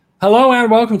Hello and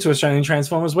welcome to Australian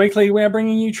Transformers Weekly. We're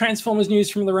bringing you Transformers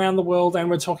news from around the world, and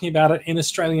we're talking about it in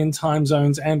Australian time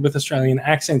zones and with Australian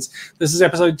accents. This is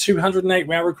episode 208.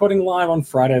 We're recording live on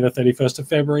Friday, the 31st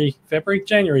of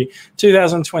January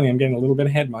 2020. I'm getting a little bit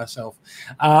ahead of myself.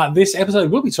 This episode,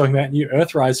 we'll be talking about new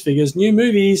Earthrise figures, new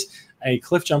movies, a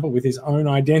Cliffjumper with his own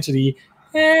identity,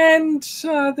 and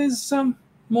there's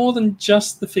more than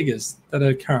just the figures that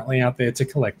are currently out there to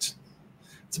collect.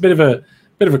 It's a bit of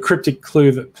a cryptic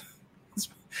clue that.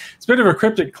 It's a bit of a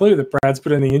cryptic clue that Brad's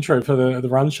put in the intro for the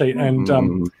run sheet, and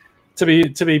to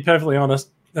be perfectly honest,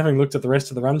 having looked at the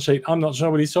rest of the run sheet, I'm not sure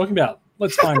what he's talking about.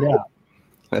 Let's find out.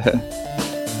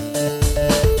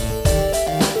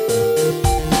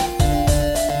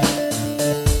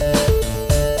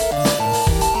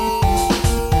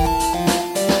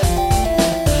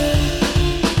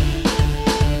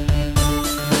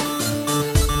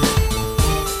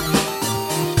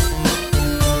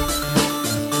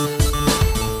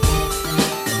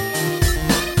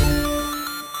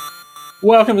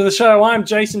 Welcome to the show. I'm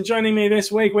Jason. Joining me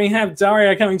this week, we have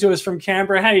Daria coming to us from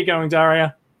Canberra. How are you going,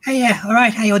 Daria? Hey, yeah, all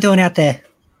right. How you all doing out there?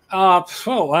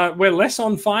 We're less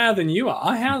on fire than you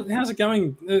are. How's it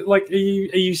going? Are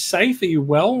you safe? Are you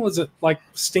well? Is it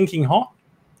stinking hot?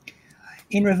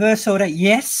 In reverse order,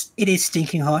 yes, it is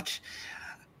stinking hot.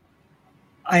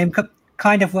 I am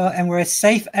kind of well, and we're as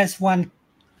safe as one.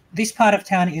 This part of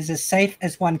town is as safe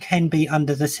as one can be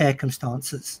under the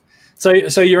circumstances. So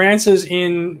your answers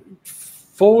in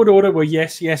forward order were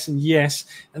yes, yes, and yes,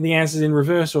 and the answers in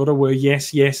reverse order were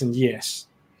yes, yes, and yes.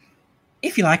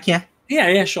 If you like, yeah.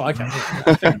 Yeah, sure, okay.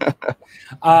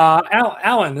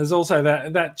 Alan is also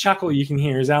that chuckle you can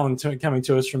hear is Alan coming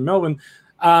to us from Melbourne.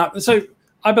 So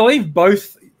I believe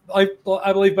both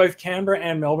Canberra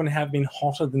and Melbourne have been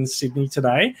hotter than Sydney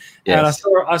today. Yes.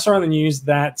 And I saw in the news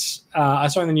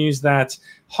that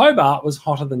Hobart was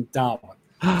hotter than Darwin.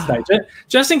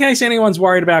 Just in case anyone's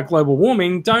worried about global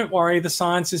warming, don't worry, the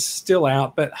science is still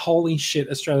out, but holy shit,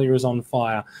 Australia is on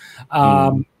fire.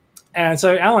 And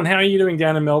so, Alan, how are you doing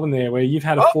down in Melbourne there, where you've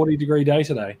had a 40-degree day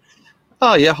today?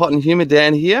 Oh, yeah, hot and humid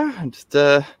down here. I'm just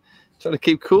trying to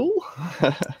keep cool.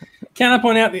 Can I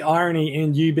point out the irony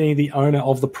in you being the owner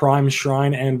of the Prime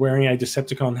Shrine and wearing a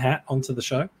Decepticon hat onto the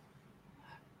show?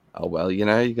 Oh, well, you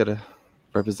got to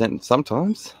represent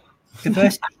sometimes.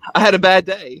 Diversity. I had a bad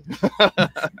day.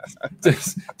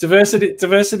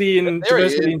 diversity in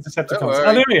Decepticons.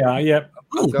 Oh, there we are. Yep.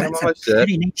 Oh, that's a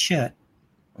pretty neat shirt.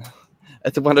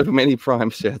 It's one of many Prime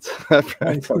shirts.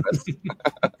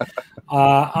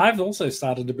 I've also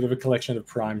started a bit of a collection of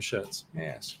Prime shirts.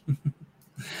 Yes.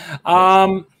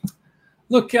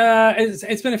 Look,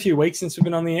 it's been a few weeks since we've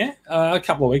been on the air. A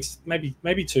couple of weeks,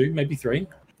 maybe two, maybe three.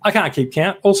 I can't keep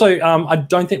count. Also, I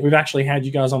don't think we've actually had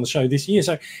you guys on the show this year,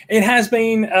 so it has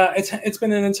been it's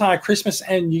been an entire Christmas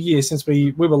and New Year since we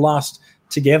were last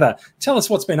together. Tell us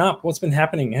what's been up, what's been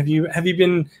happening. Have you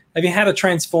had a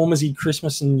Transformers-y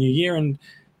Christmas and New Year, and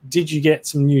did you get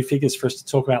some new figures for us to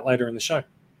talk about later in the show?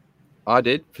 I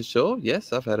did, for sure.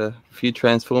 Yes, I've had a few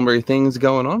Transformer-y things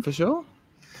going on for sure.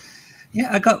 Yeah,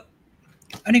 I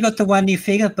only got the one new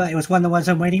figure, but it was one of the ones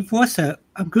I'm waiting for, so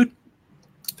I'm good.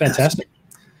 Fantastic.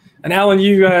 And Alan,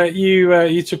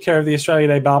 you took care of the Australia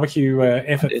Day barbecue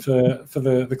effort for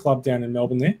the club down in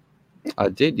Melbourne there. I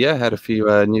did, yeah. Had a few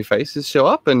new faces show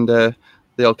up, and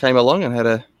they all came along and had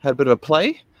a bit of a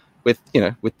play with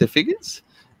the figures,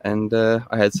 and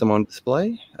I had some on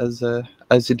display as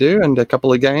you do, and a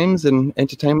couple of games and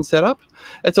entertainment set up.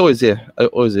 It's always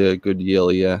a good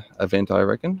yearly event, I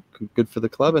reckon. Good for the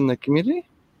club and the community.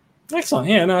 Excellent.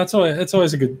 Yeah, no, it's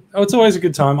always a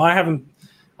good time.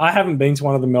 I haven't been to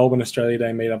one of the Melbourne Australia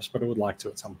Day meetups, but I would like to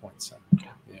at some point. So,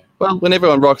 yeah. Well, when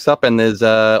everyone rocks up and there's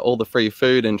all the free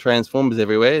food and Transformers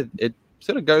everywhere, it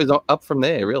sort of goes up from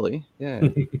there, really. Yeah.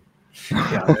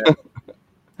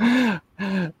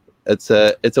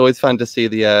 It's always fun to see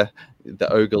the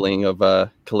ogling of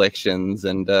collections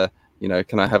and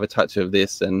can I have a touch of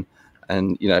this and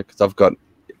because I've got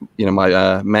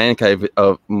my man cave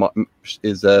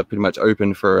is pretty much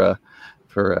open for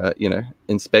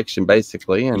inspection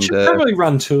basically, and you should probably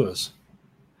run tours.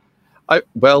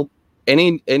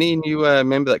 Any new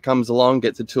member that comes along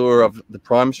gets a tour of the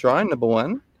Prime Shrine, number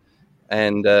one,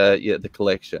 and the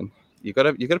collection. You got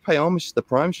to pay homage to the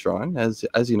Prime Shrine, as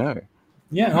you know.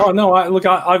 Yeah. Oh no.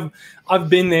 I've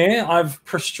been there. I've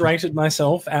prostrated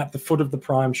myself at the foot of the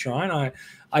Prime Shrine.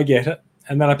 I get it.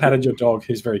 And then I patted your dog,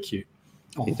 who's very cute.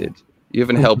 You did. You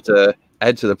even helped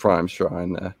add to the Prime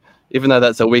Shrine. Even though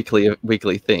that's a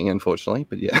weekly thing, unfortunately.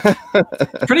 But yeah.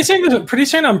 pretty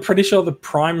soon, I'm pretty sure the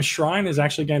Prime Shrine is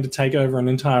actually going to take over an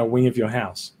entire wing of your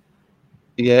house.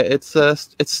 Yeah, it's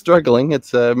struggling.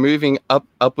 It's moving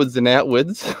upwards and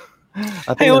outwards.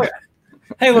 I think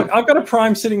Hey, look! I've got a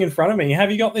Prime sitting in front of me.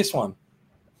 Have you got this one?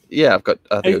 Yeah, I think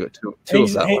I've got two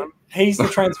of that one. He's the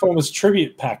Transformers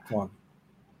Tribute Pack one.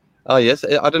 Oh yes,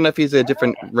 I don't know if he's a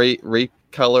different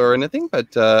recolor or anything,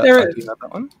 but I do have that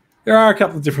one. There are a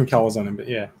couple of different colors on him, but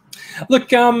yeah.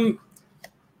 Look,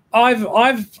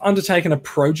 I've undertaken a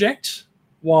project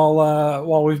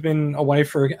while we've been away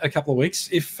for a couple of weeks.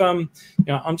 If I'm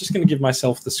just going to give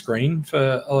myself the screen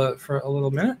for a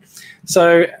little minute.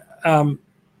 So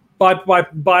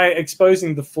by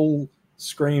exposing the full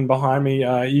screen behind me,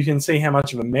 you can see how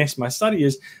much of a mess my study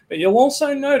is. But you'll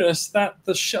also notice that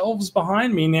the shelves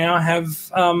behind me now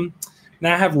have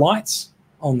lights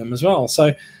on them as well.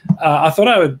 So I thought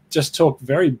I would just talk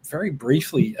very, very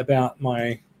briefly about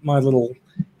my little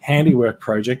handiwork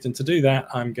project. And to do that,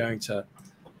 I'm going to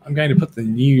put the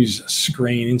news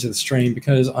screen into the stream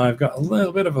because I've got a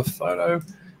little bit of a photo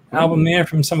album there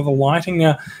from some of the lighting.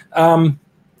 Now, I'm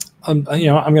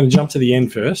going to jump to the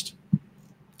end first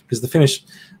because the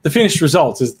finished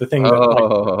results is the thing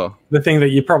that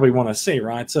you probably want to see,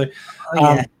 right? So,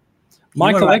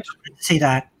 my collection. See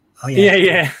that? Oh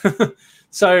yeah.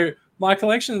 So my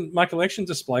collection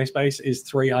display space is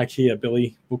 3 IKEA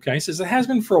Billy bookcases. It has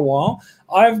been for a while.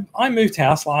 I moved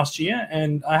house last year,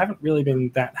 and I haven't really been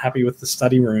that happy with the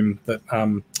study room that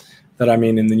I'm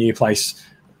in the new place,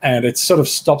 and it's sort of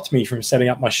stopped me from setting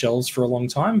up my shelves for a long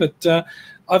time. But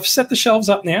I've set the shelves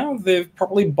up now. They're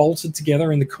probably bolted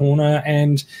together in the corner,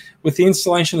 and with the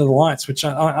installation of the lights, which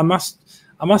I must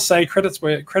say, credit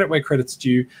where credit's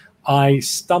due. I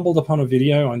stumbled upon a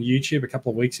video on YouTube a couple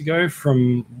of weeks ago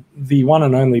from the one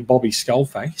and only Bobby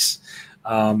Skullface,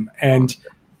 and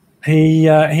he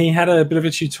had a bit of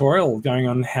a tutorial going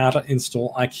on how to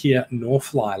install IKEA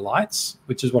Northfly lights,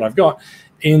 which is what I've got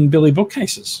in Billy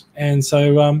bookcases. And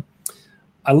so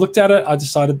I looked at it. I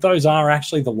decided those are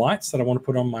actually the lights that I want to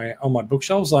put on my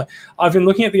bookshelves. I've been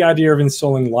looking at the idea of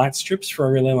installing light strips for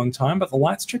a really long time, but the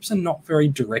light strips are not very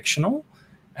directional.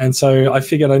 And so I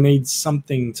figured I need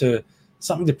something to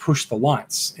push the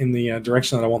lights in the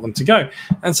direction that I want them to go.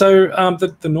 And so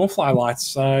the Northfly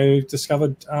lights I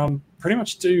discovered pretty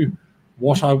much do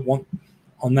what I want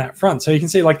on that front. So you can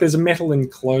see like there's a metal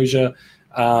enclosure.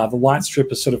 The light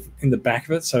strip is sort of in the back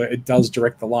of it, so it does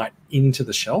direct the light into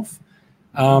the shelf.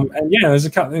 And yeah, there's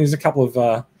a couple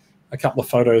of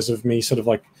photos of me sort of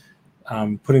like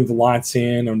putting the lights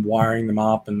in and wiring them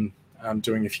up and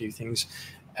doing a few things.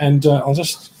 And I'll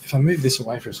just, if I move this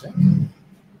away for a second,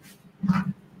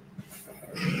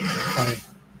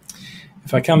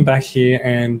 if I come back here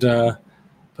and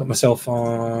put myself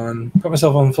on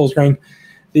full screen,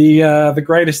 the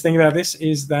greatest thing about this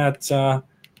is that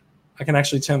I can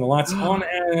actually turn the lights on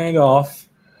and off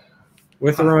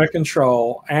with the remote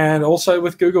control, and also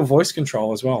with Google Voice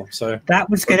Control as well. So that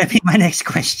was going to be my next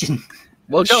question.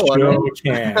 Well, go on.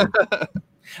 Can.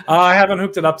 I haven't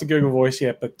hooked it up to Google Voice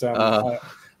yet, but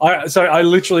I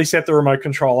literally set the remote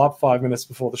control up 5 minutes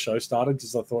before the show started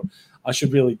because I thought I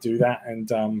should really do that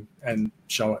and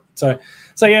show it. So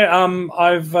yeah,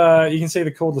 I've you can see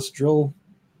the cordless drill.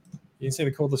 You can see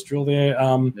the cordless drill there.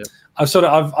 Yep.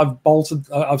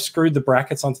 I've screwed the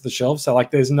brackets onto the shelves, so like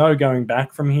there's no going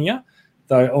back from here.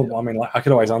 Though I mean, like I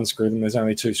could always unscrew them. There's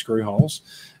only 2 screw holes.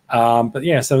 But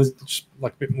yeah, so there's just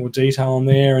like a bit more detail on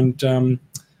there, and so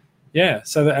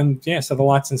the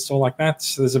lights install like that.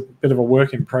 So there's a bit of a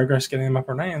work in progress getting them up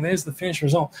and running, and there's the finished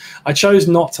result. I chose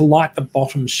not to light the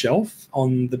bottom shelf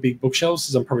on the big bookshelves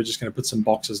because I'm probably just going to put some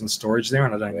boxes and storage there,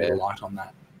 and I don't need a light on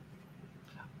that.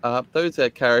 Those are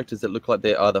characters that look like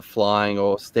they're either flying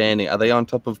or standing. Are they on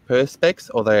top of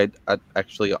perspex, or are they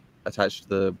actually attached to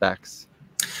the backs?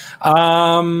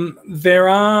 There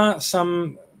are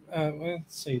some.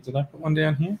 Let's see. Did I put one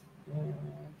down here?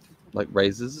 Like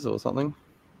razors or something?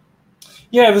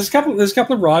 Yeah, there's a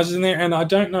couple of risers in there, and I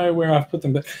don't know where I've put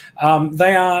them, but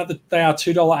they are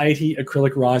 $2.80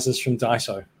 acrylic risers from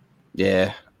Daiso.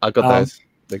 Yeah, I got those.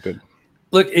 They're good.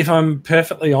 Look, if I'm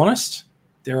perfectly honest,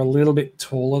 they're a little bit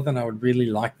taller than I would really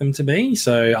like them to be,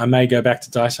 so I may go back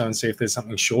to Daiso and see if there's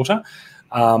something shorter.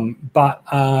 But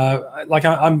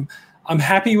I'm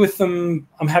happy with them.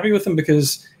 I'm happy with them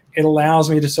because it allows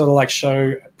me to sort of like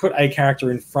put a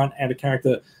character in front and a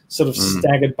character sort of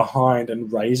staggered behind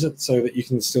and raise it so that you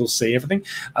can still see everything.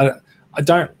 I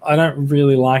don't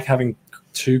really like having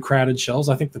too crowded shelves.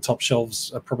 I think the top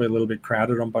shelves are probably a little bit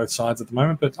crowded on both sides at the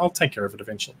moment, but I'll take care of it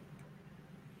eventually.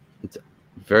 It's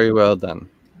very well done.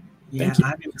 Yeah,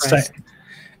 I'm impressed.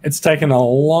 It's taken a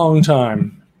long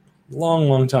time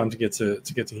to get to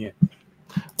here.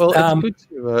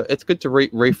 Well, it's good to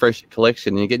refresh your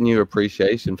collection, and you get new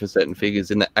appreciation for certain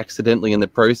figures. Accidentally in the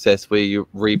process where you're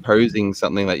reposing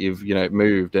something that you've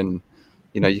moved, and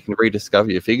you can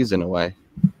rediscover your figures in a way.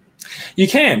 You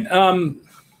can.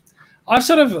 I've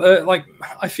sort of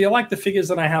I feel like the figures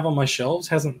that I have on my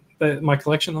shelves my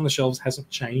collection on the shelves hasn't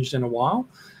changed in a while,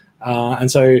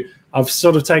 and so I've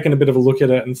sort of taken a bit of a look at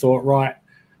it and thought, right,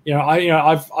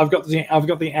 I've got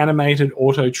the animated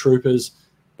Auto Troopers,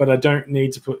 but I don't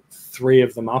need to put 3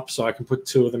 of them up, so I can put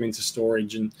 2 of them into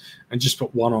storage and just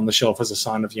put 1 on the shelf as a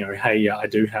sign of hey, yeah, I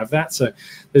do have that. So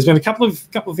there's been a couple of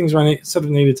things where I sort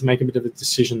of needed to make a bit of a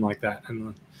decision like that,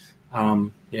 and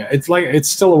it's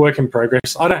still a work in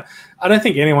progress. I don't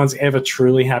think anyone's ever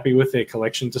truly happy with their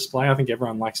collection display. I think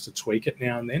everyone likes to tweak it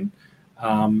now and then,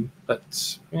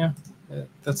 but yeah,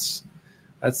 that's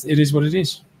it is what it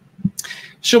is.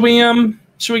 Shall we get on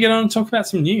and talk about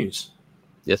some news?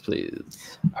 Yes,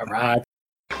 please. All right.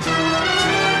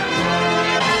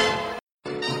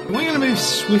 We're going to move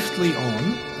swiftly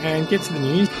on and get to the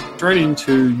news. Straight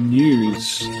into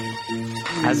news.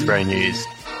 Hasbro news.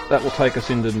 That will take us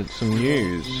into some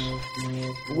news.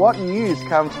 What news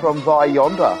comes from by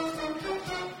yonder?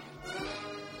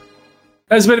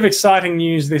 There's a bit of exciting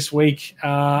news this week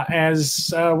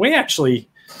as we actually,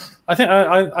 I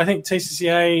think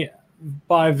TCCA,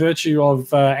 by virtue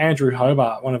of Andrew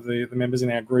Hobart, one of the members in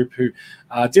our group who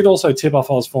did also tip off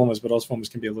Ozformers, but Ozformers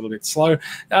can be a little bit slow,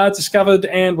 discovered,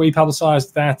 and we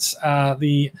publicised that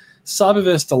the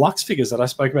Cyberverse Deluxe figures that I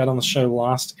spoke about on the show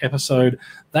last episode,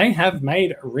 they have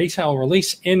made a retail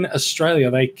release in Australia.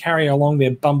 They carry along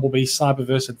their Bumblebee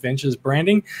Cyberverse Adventures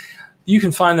branding. You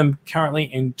can find them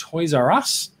currently in Toys R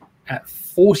Us at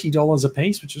 $40 a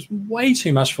piece, which is way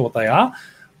too much for what they are.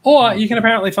 Or you can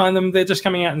apparently find them, they're just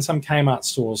coming out in some Kmart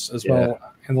stores as well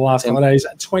in the last couple of days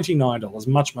at $29.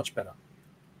 Much, much better.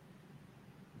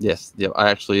 Yes, yeah.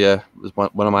 I actually was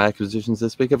one of my acquisitions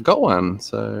this week. I've got one.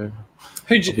 So,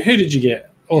 who did you get?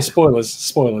 Or spoilers.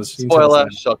 Spoiler,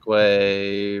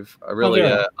 Shockwave. I really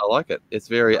I like it. It's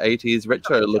very 80s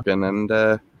retro looking, and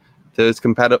there's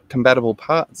compatible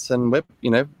parts and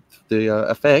the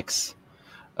effects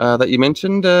that you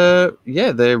mentioned.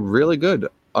 They're really good.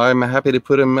 I'm happy to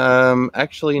put them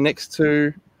actually next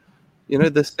to,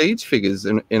 the Siege figures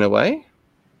in a way.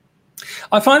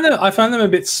 I find them a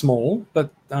bit small, but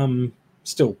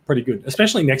still pretty good,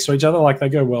 especially next to each other. Like they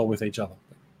go well with each other.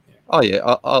 Yeah. Oh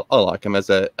yeah, I like them as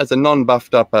a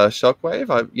non-buffed up Shockwave.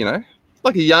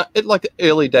 Like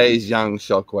early days young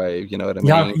Shockwave. You know what I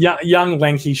mean? Young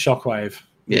lanky Shockwave.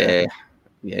 Yeah.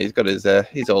 He's got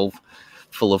he's all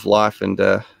full of life and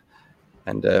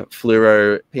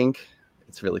fluoro pink.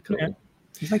 It's really cool. Yeah.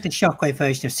 He's like the Shockwave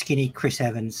version of skinny Chris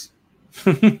Evans.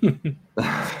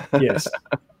 Yes.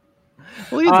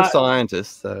 Well, he's a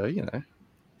scientist, so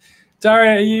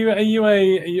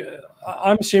Daria,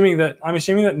 I'm assuming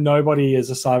that nobody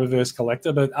is a Cyberverse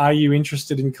collector, but are you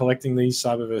interested in collecting these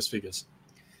Cyberverse figures?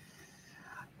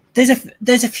 There's a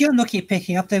few I'm looking at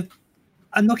picking up.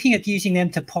 I'm looking at using them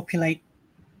to populate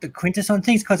the Quintesson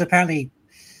things, because apparently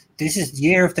this is the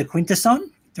year of the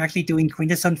Quintesson. They're actually doing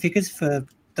Quintesson figures for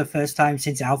the first time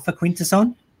since Alpha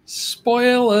Quintesson.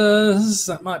 Spoilers!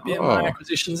 That might be in my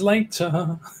acquisitions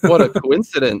later. What a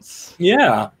coincidence!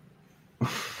 Yeah.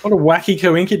 What a wacky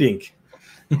coinkydink.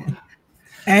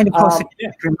 And of course,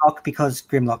 Grimlock, because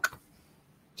Grimlock.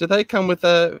 Do they come with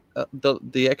the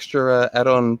extra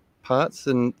add-on parts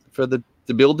and for the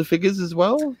Builder figures as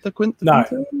well? No.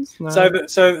 So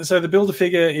the Builder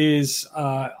figure is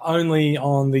only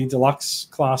on the deluxe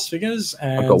class figures,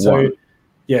 and I've got one.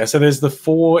 Yeah, so there's the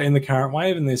 4 in the current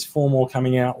wave, and there's 4 more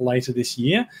coming out later this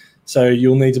year. So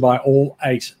you'll need to buy all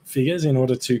 8 figures in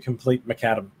order to complete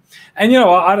Macadam. And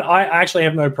I actually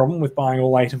have no problem with buying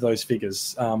all 8 of those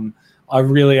figures. I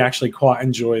really actually quite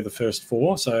enjoy the first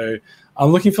 4. So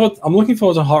I'm looking forward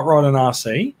to Hot Rod and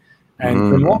RC and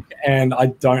Grimlock, and I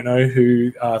don't know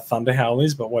who Thunderhowl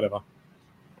is, but whatever.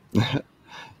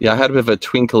 Yeah, I had a bit of a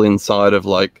twinkle inside of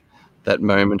that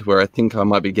moment where I think I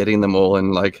might be getting them all,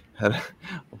 and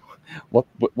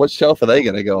what shelf are they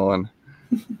going to go on?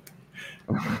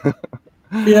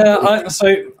 Yeah,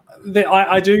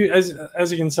 I do,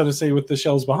 as you can sort of see with the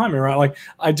shelves behind me, right?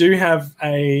 I do have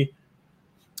a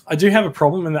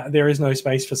problem in that there is no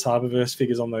space for Cyberverse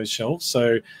figures on those shelves.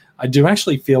 So I do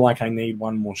actually feel like I need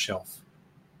one more shelf.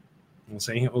 We'll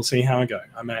see how I go.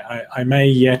 I may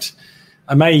yet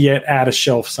add a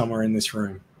shelf somewhere in this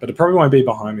room, but it probably won't be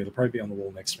behind me. It'll probably be on the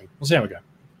wall next to me. We'll see how we go.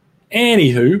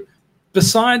 Anywho,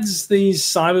 besides these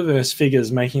Cyberverse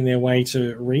figures making their way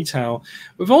to retail,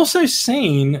 we've also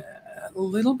seen a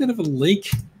little bit of a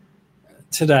leak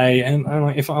today, and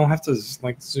if I'll have to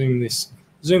like zoom this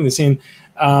in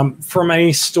from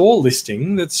a store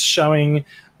listing that's showing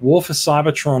War for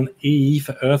Cybertron E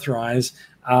for Earthrise.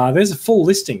 There's a full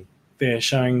listing there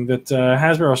showing that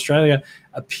Hasbro Australia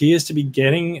appears to be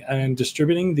getting and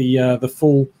distributing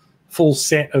the full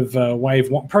set of wave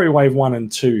 1, probably wave 1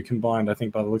 and 2 combined, I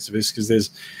think, by the looks of this, because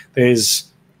there's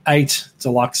 8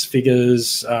 deluxe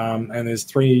figures, and there's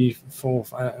 3,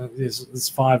 4, there's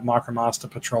 5 Micromaster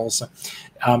patrols. So,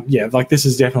 yeah, like this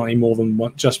is definitely more than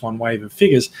just one wave of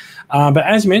figures. But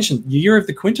as you mentioned, Year of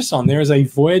the Quintesson, there is a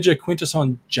Voyager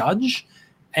Quintesson Judge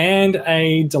and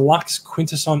a deluxe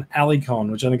Quintesson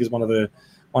Alicon, which I think is one of the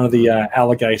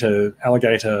alligator.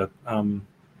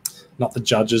 Not the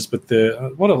judges, but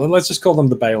the let's just call them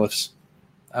the bailiffs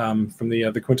from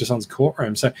the Quintesson's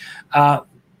courtroom. So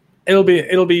it'll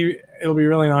be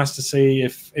really nice to see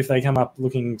if they come up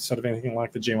looking sort of anything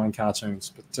like the G1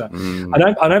 cartoons. But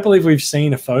I don't believe we've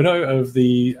seen a photo of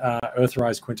the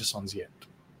Earthrise Quintessons yet.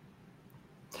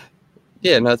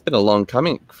 Yeah, no, it's been a long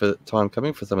time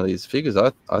coming for some of these figures.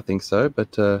 I think so,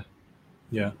 but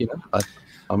yeah, you know,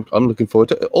 I'm looking forward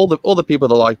to all the people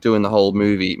that like doing the whole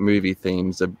movie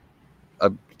themes are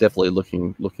definitely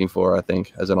looking for, I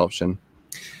think, as an option.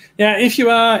 Yeah, if you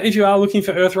are looking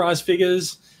for Earthrise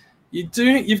figures,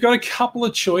 you've got a couple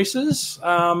of choices.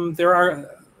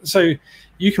 So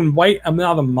you can wait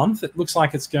another month. It looks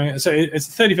like it's going. So it's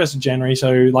the 31st of January.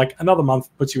 So like another month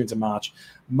puts you into March.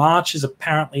 March is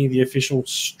apparently the official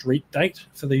street date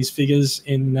for these figures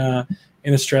in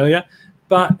Australia.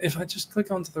 But if I just click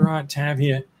onto the right tab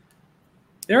here,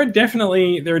 there are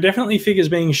definitely figures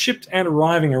being shipped and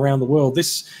arriving around the world.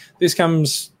 This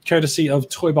comes courtesy of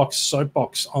Toybox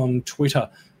Soapbox on Twitter,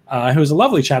 who is a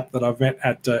lovely chap that I've met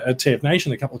at TF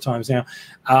Nation a couple of times now.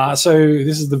 So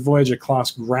this is the Voyager class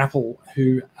Grapple,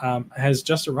 who has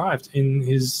just arrived in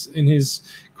his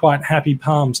quite happy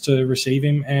palms to receive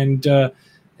him, and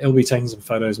he'll be taking some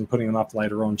photos and putting them up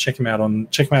later on. Check him out on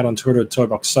Twitter at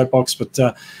Toybox Soapbox. But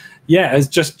yeah, it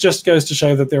just goes to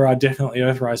show that there are definitely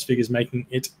Earthrise figures making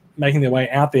their way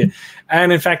out there.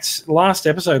 And in fact, last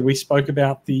episode we spoke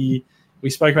about the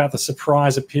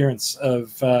surprise appearance of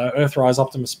Earthrise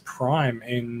Optimus Prime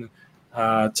in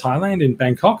Thailand, in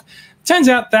Bangkok. Turns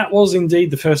out that was indeed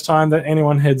the first time that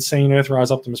anyone had seen Earthrise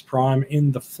Optimus Prime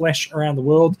in the flesh around the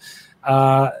world.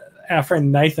 Our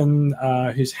friend Nathan,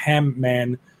 who's Ham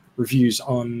Man reviews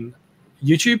on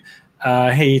YouTube,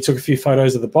 he took a few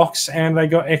photos of the box, and they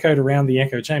got echoed around the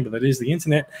echo chamber that is the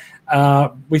internet,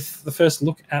 with the first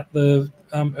look at the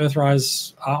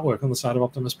Earthrise artwork on the side of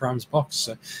Optimus Prime's box.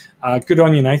 So good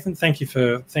on you, Nathan. Thank you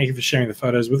for sharing the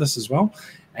photos with us as well.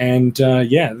 And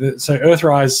so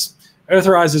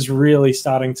Earthrise is really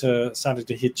starting to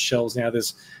hit shelves now.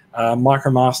 There's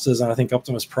Micromasters, and I think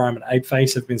Optimus Prime and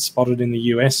Apeface have been spotted in the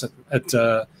US at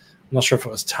I'm not sure if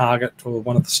it was Target or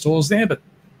one of the stores there, but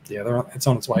yeah, it's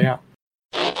on its way out.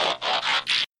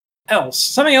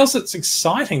 Something else that's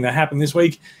exciting that happened this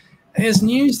week is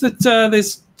news that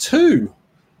there's 2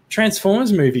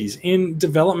 Transformers movies in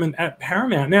development at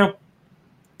Paramount. Now,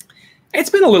 it's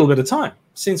been a little bit of time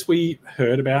since we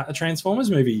heard about a Transformers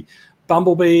movie.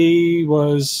 Bumblebee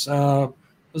was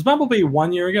Bumblebee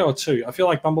 1 year ago or 2? I feel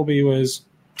like Bumblebee was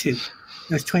 2. It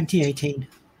was 2018.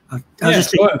 I was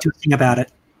just thinking about it.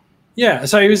 Yeah,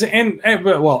 so it was end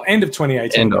of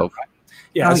 2018. End of. Right?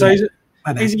 Yeah,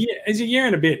 he's a year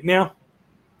and a bit. Now,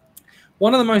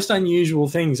 one of the most unusual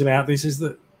things about this is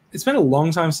that it's been a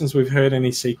long time since we've heard any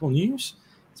sequel news.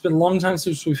 It's been a long time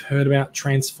since we've heard about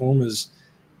Transformers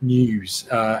news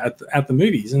at the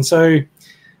movies. And so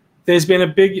the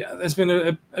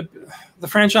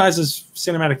franchise's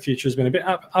cinematic future has been a bit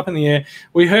up in the air.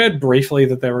 We heard briefly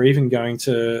that they were even going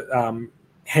to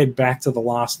head back to The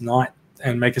Last Night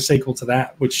and make a sequel to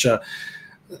that, which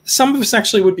some of us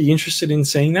actually would be interested in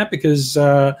seeing that, because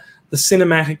the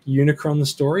cinematic Unicron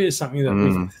story is something that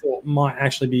we thought might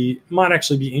actually be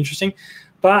interesting,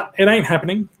 but it ain't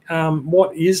happening.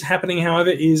 What is happening, however,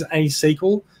 is a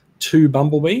sequel to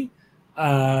Bumblebee,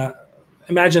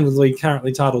 imaginatively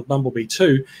currently titled Bumblebee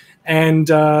 2, and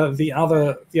the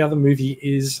other movie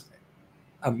is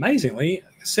amazingly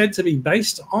said to be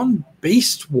based on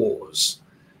Beast Wars.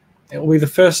 It will be the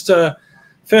first time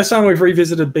we've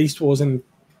revisited Beast Wars in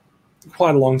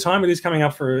quite a long time. It is coming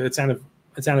up for its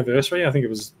anniversary. I think it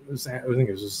was its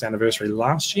anniversary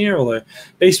last year, although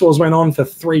Beast Wars went on for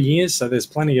 3 years, so there's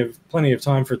plenty of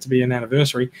time for it to be an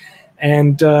anniversary.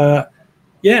 And I'm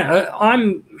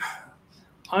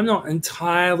not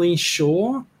entirely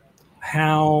sure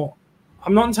how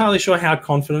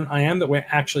confident I am that we're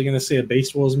actually going to see a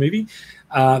Beast Wars movie.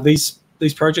 These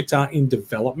these projects are in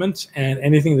development, and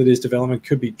anything that is development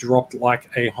could be dropped like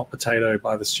a hot potato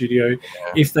by the studio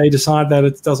if they decide that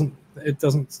it doesn't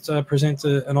present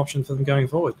an option for them going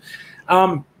forward.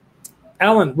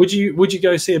 Alan, would you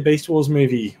go see a Beast Wars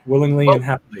movie willingly and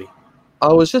happily?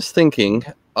 I was just thinking,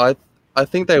 I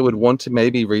think they would want to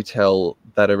maybe retell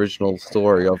that original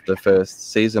story of the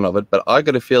first season of it, but I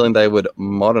got a feeling they would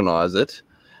modernize it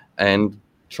and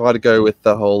try to go with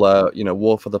the whole,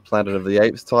 War for the Planet of the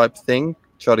Apes type thing.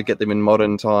 Try to get them in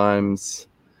modern times,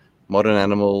 modern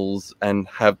animals, and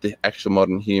have the actual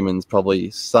modern humans probably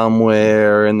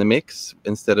somewhere in the mix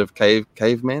instead of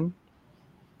cavemen.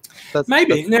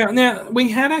 Maybe. Now we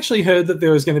had actually heard that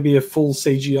there was going to be a full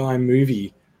CGI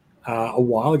movie a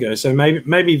while ago, so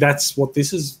maybe that's what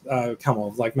this has come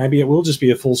of. Like maybe it will just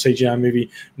be a full CGI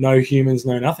movie, no humans,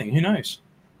 no nothing. Who knows?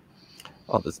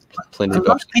 Oh, there's plenty A of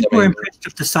lot of people were impressed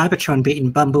with the Cybertron bit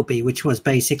in Bumblebee, which was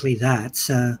basically that.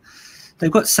 So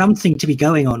they've got something to be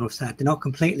going on with that. They're not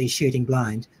completely shooting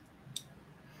blind.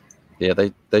 Yeah,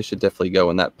 they should definitely go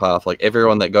on that path. Like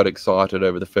everyone that got excited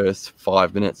over the first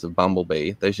 5 minutes of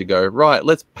Bumblebee, they should go, right,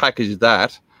 let's package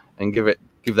that and give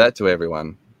that to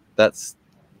everyone. That's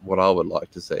what I would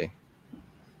like to see.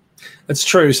 That's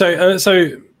true.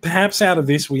 So perhaps out of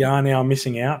this, we are now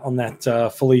missing out on that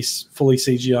fully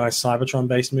CGI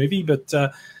Cybertron-based movie. But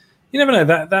you never know.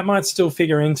 That might still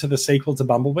figure into the sequel to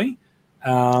Bumblebee.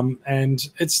 And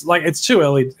it's too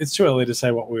early. It's too early to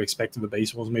say what we expect of the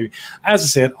Beast Wars movie. As I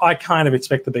said, I kind of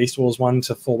expect the Beast Wars one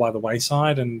to fall by the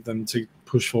wayside and them to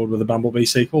push forward with a Bumblebee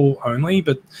sequel only.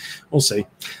 But we'll see.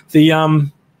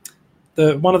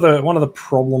 One of the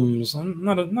problems,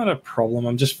 not a problem.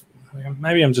 I'm just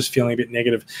feeling a bit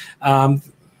negative.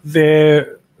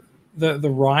 The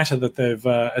writer that they've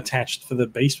attached for the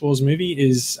Beast Wars movie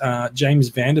is James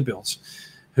Vanderbilt,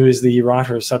 who is the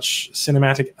writer of such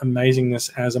cinematic amazingness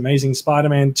as Amazing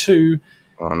Spider-Man 2.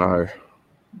 Oh no!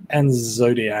 And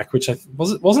Zodiac, which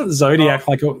wasn't Zodiac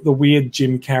like the weird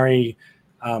Jim Carrey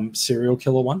serial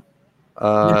killer one?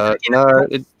 No,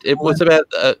 it was about.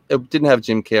 It didn't have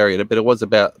Jim Carrey in it, but it was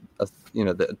about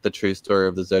the true story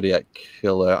of the Zodiac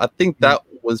killer. I think that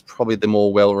was probably the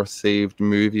more well-received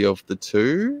movie of the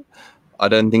two. I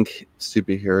don't think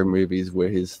superhero movies were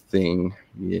his thing.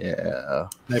 Yeah,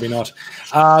 maybe not.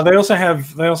 They also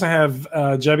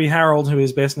have Joby Harold, who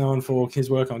is best known for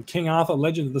his work on King Arthur,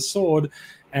 Legend of the Sword,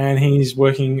 and he's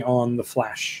working on The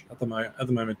Flash at the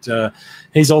moment.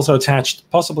 He's also attached,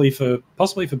 possibly for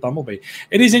Bumblebee.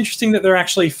 It is interesting that they're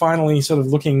actually finally sort of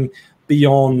looking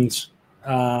beyond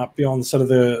sort of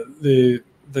the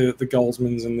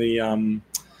Goldsmans and the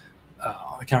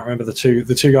I can't remember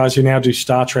the two guys who now do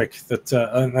Star Trek.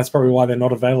 And that's probably why they're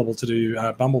not available to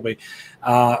do Bumblebee,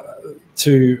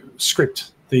 to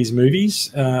script these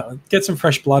movies, get some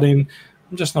fresh blood in.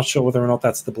 I'm just not sure whether or not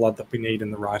that's the blood that we need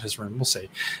in the writers' room. We'll see.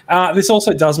 This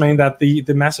also does mean that the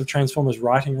massive Transformers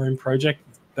writing room project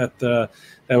that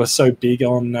they were so big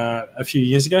on a few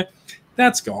years ago,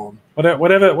 that's gone.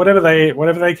 Whatever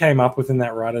they came up with in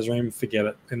that writers' room, forget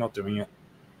it. They're not doing it.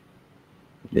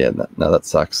 Yeah, no, that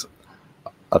sucks.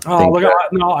 I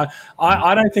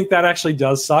don't think that actually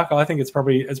does suck. I think it's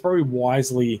probably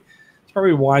wisely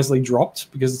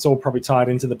dropped because it's all probably tied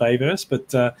into the Bayverse.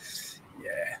 But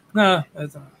no,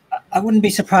 I wouldn't be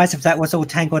surprised if that was all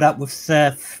tangled up with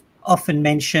the often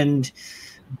mentioned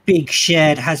big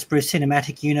shared Hasbro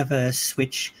cinematic universe,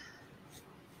 which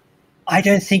I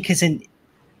don't think is an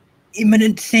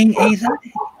imminent thing either.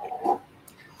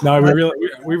 No,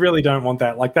 we really don't want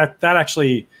that. Like that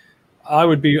actually.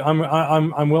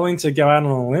 I'm willing to go out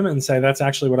on a limb and say that's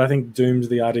actually what I think dooms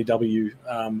the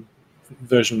RDW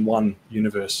version 1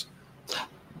 universe.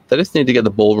 They just need to get the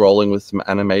ball rolling with some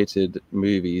animated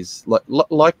movies,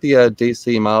 like the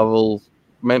DC Marvel,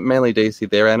 mainly DC,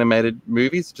 their animated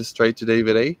movies, just straight to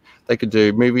DVD. They could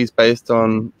do movies based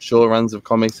on short runs of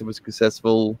comics that was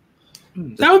successful.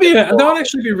 That would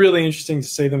actually be really interesting to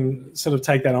see them sort of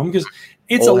take that on because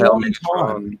it's a long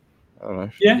time. I don't know.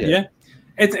 Yeah.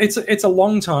 It's a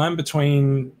long time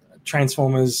between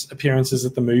Transformers appearances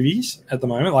at the movies at the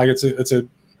moment. Like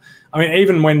I mean,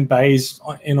 even when Bay's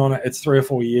in on it, it's 3 or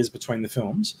 4 years between the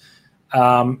films.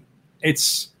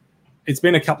 It's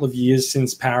been a couple of years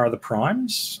since Power of the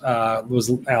Primes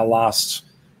was our last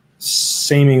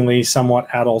seemingly somewhat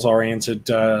adult-oriented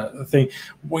thing.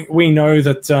 We know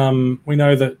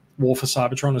that War for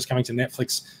Cybertron is coming to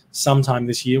Netflix sometime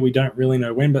this year. We don't really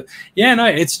know when, but yeah, no,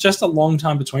 it's just a long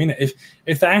time between it.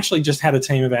 If they actually just had a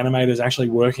team of animators actually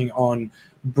working on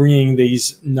bringing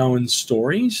these known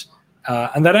stories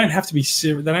And they don't have to be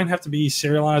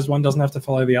serialized. One doesn't have to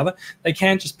follow the other. They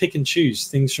can just pick and choose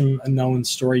things from a known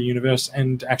story universe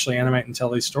and actually animate and tell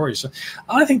these stories. So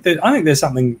I think there's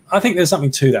something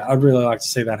to that. I'd really like to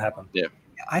see that happen. Yeah,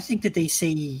 I think the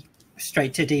DC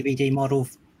straight to DVD model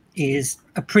is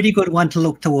a pretty good one to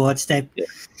look towards.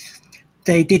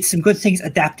 They did some good things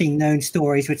adapting known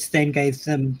stories, which then gave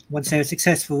them, once they were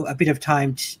successful, a bit of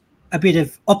time, a bit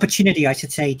of opportunity, I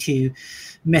should say, to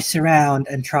mess around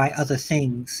and try other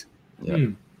things. Yeah,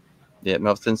 and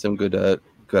I've seen some good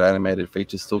animated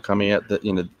features still coming out.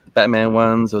 That Batman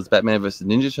ones. There was Batman versus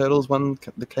Ninja Turtles one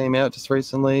that came out just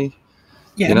recently.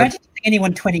 Yeah, imagine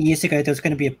anyone 20 years ago there was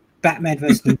going to be a Batman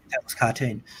versus Ninja Turtles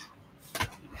cartoon.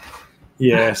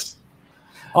 Yes.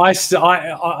 I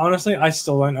honestly, I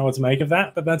still don't know what to make of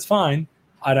that, but that's fine.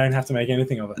 I don't have to make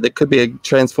anything of it. There could be a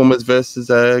Transformers versus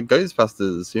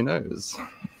Ghostbusters. Who knows?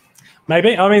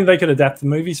 Maybe. I mean, they could adapt the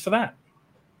movies for that.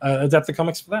 Adapt the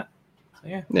comics for that. So,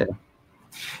 yeah. Yeah.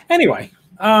 Anyway,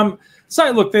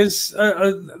 so look, there's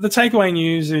the takeaway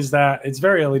news is that it's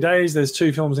very early days. There's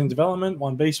 2 films in development,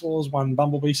 one Beast Wars, one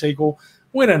Bumblebee sequel.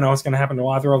 We don't know what's going to happen to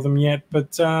either of them yet,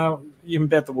 but you can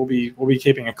bet that we'll be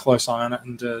keeping a close eye on it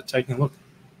and taking a look.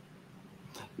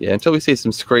 Yeah, until we see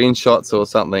some screenshots or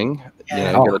something.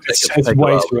 Yeah. It's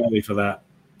way too early for that.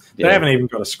 They haven't even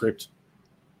got a script.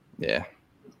 Yeah.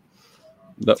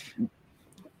 No.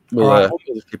 We'll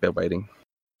just keep it waiting.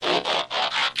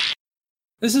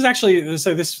 This is actually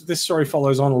this story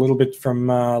follows on a little bit from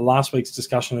last week's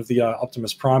discussion of the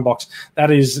Optimus Prime box. That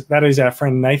is our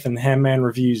friend Nathan Hamman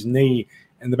Reviews Knee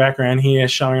in the background here,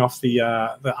 showing off the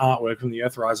artwork from the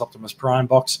Earthrise Optimus Prime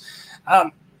box.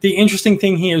 The interesting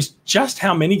thing here is just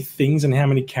how many things and how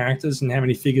many characters and how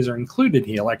many figures are included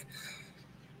here. Like,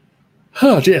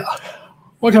 oh dear.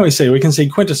 What can we see? We can see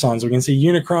Quintessons, we can see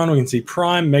Unicron, we can see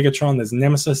Prime, Megatron, there's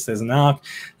Nemesis, there's Narc,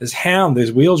 there's Hound,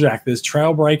 there's Wheeljack, there's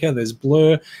Trailbreaker, there's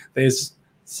Blur, there's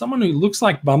someone who looks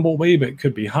like Bumblebee but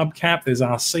could be Hubcap, there's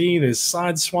RC, there's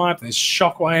Sideswipe, there's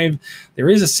Shockwave, there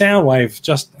is a Soundwave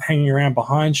just hanging around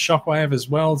behind Shockwave as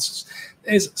well.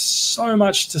 There's so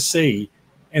much to see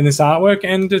in this artwork,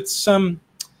 and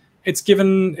it's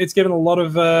given a lot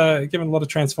of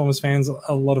Transformers fans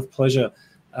a lot of pleasure.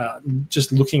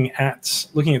 Just looking at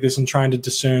this and trying to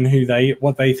discern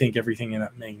what they think everything in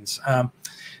it means.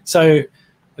 So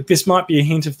this might be a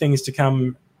hint of things to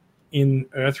come in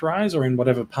Earthrise, or in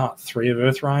whatever part 3 of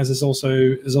Earthrise is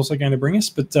also going to bring us.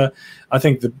 But I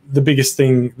think the biggest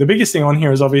thing on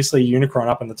here is obviously Unicron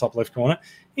up in the top left corner.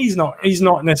 He's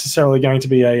not necessarily going to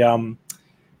be a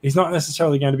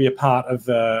part of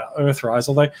Earthrise,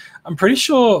 although I'm pretty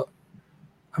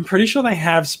sure they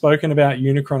have spoken about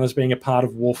Unicron as being a part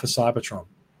of War for Cybertron.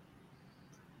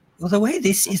 Well, the way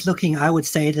this is looking, I would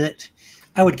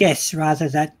guess rather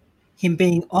that him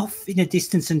being off in a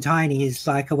distance and tiny is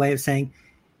like a way of saying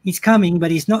he's coming,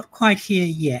 but he's not quite here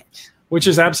yet. Which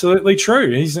is absolutely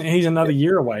true. He's another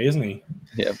year away, isn't he?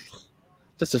 Yeah.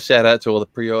 Just a shout out to all the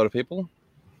pre-order people.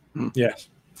 Yes.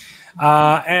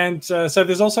 So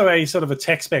there's also a sort of a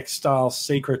tech spec style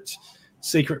secret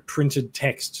printed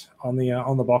text on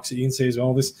the box that you can see as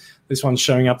well. This one's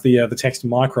showing up the text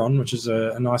Micron, which is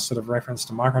a nice sort of reference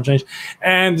to Micron change.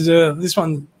 And this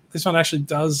one actually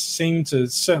does seem to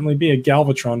certainly be a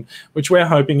Galvatron, which we're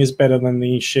hoping is better than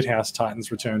the Shithouse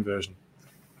Titans Return version.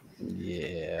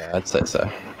 Yeah, I'd say so.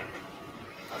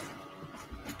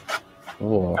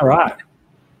 All right.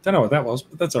 Don't know what that was,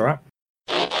 but that's all right.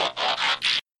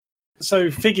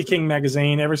 So Figure King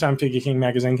magazine, every time Figure King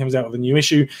magazine comes out with a new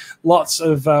issue, lots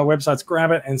of websites grab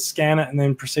it and scan it and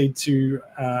then proceed to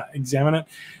examine it.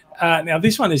 Now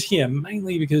this one is here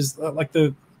mainly because like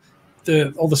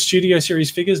all the Studio Series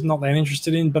figures, not that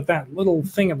interested in, but that little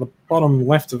thing at the bottom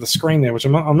left of the screen there, which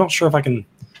I'm not sure if I can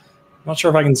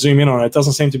zoom in on it. It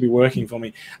doesn't seem to be working for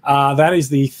me. That is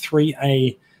the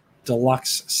 3A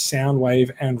Deluxe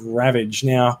Soundwave and Ravage.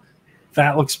 Now,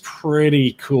 that looks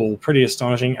pretty cool, pretty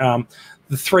astonishing. The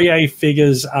 3A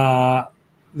figures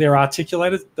they're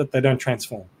articulated, that they don't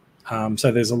transform. So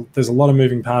there's a lot of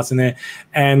moving parts in there.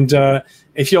 And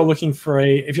if you're looking for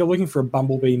a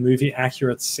Bumblebee movie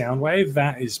accurate Soundwave,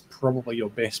 that is probably your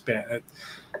best bet.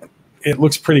 It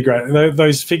looks pretty great.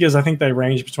 Those figures, I think they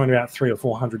range between about $300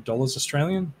 or $400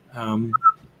 Australian.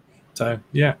 So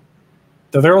yeah.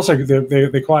 They're also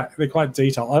they're quite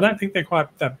detailed. I don't think they're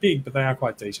quite that big, but they are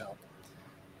quite detailed.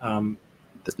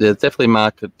 There's definitely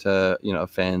market,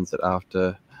 fans that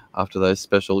after those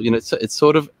special, it's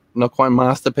sort of not quite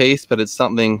masterpiece, but it's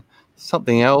something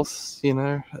else,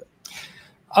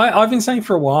 I've been saying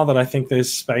for a while that I think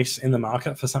there's space in the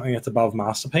market for something that's above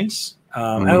masterpiece.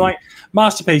 And like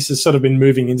Masterpiece has sort of been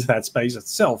moving into that space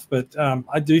itself, but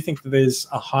I do think that there's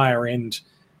a higher end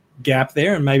gap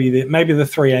there, and maybe the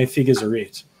 3A figures are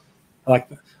it. Like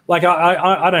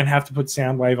I don't have to put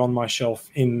Soundwave on my shelf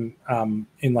in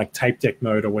like tape deck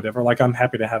mode or whatever. Like I'm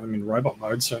happy to have them in robot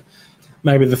mode. So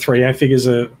maybe the 3A figures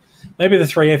are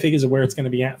where it's going to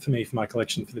be at for me for my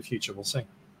collection for the future. We'll see.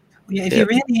 Yeah, if you're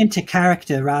really into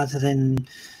character rather than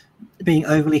being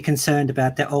overly concerned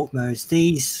about their alt modes,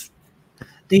 these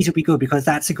would be good, because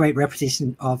that's a great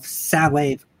representation of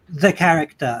Soundwave, the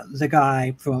character, the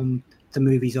guy from the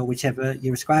movies or whichever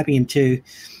you're ascribing him to.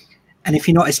 And if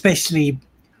you're not especially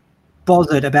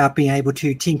bothered about being able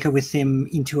to tinker with him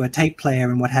into a tape player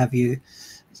and what have you,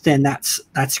 then that's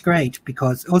great,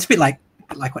 because it's a bit like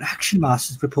what Action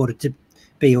Masters reported to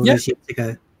be all those years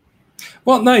ago.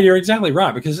 Well, no, you're exactly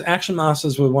right, because Action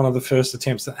Masters were one of the first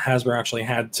attempts that Hasbro actually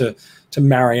had to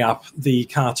marry up the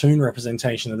cartoon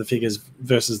representation of the figures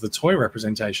versus the toy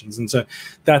representations, and so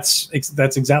that's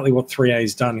exactly what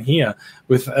 3A's done here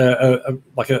with a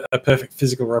perfect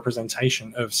physical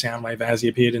representation of Soundwave as he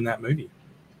appeared in that movie.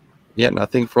 Yeah, and I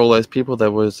think for all those people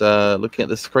that was looking at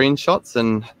the screenshots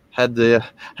and had it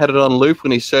on loop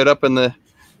when he showed up in the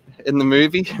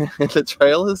movie, the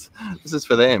trailers, this is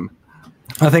for them.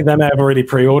 I think they may have already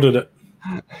pre-ordered it.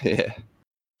 Yeah.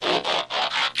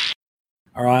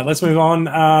 All right, let's move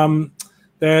on.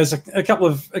 There's a couple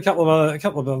of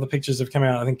other pictures have come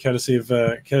out, I think, courtesy of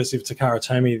Takara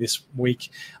Tomy this week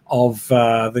of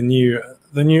the new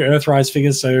Earthrise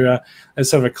figures. So there's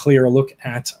sort of a clearer look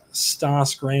at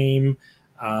Starscream.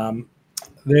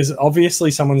 There's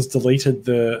obviously someone's deleted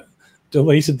the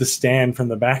stand from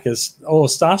the back as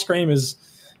Starscream is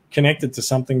connected to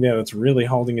something there that's really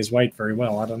holding his weight very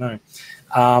well. I don't know.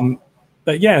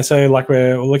 But yeah, so like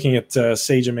we're looking at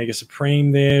Siege Omega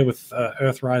Supreme there with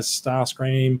Earthrise,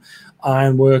 Starscream,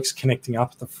 Ironworks connecting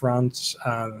up at the front.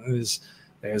 There's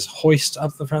Hoist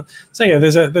up the front. So yeah,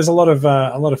 there's a lot of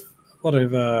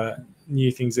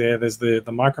new things there. There's the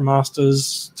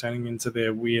Micromasters turning into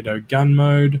their weirdo gun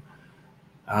mode.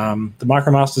 The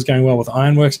Micromasters going well with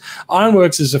Ironworks.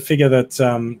 Ironworks is a figure that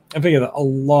a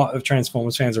lot of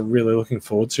Transformers fans are really looking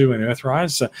forward to in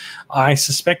Earthrise. So I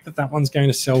suspect that one's going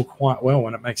to sell quite well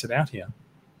when it makes it out here.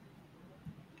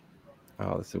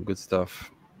 Oh, that's some good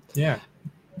stuff. Yeah.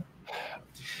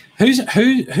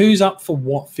 Who's up for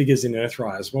what figures in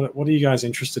Earthrise? What are you guys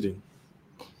interested in?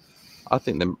 I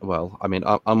think them. Well, I mean,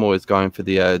 I'm always going for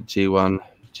the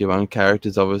G1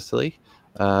 characters, obviously.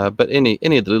 But any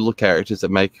of the little characters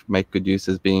that make good use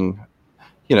as being,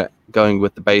 going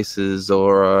with the bases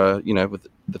or with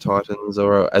the Titans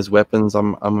or as weapons,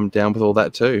 I'm down with all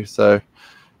that too. So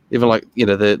even like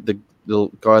the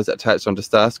little guys that attached onto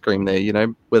Starscream there,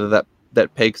 whether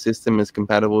that peg system is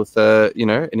compatible with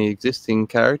any existing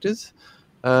characters,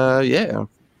 have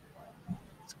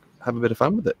a bit of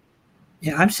fun with it.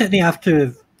 Yeah, I'm certainly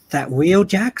after that wheel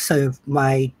jack, so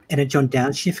my Energon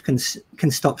downshift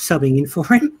can stop subbing in for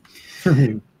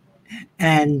him.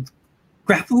 And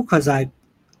Grapple, because I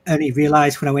only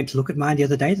realized when I went to look at mine the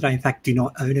other day that I in fact do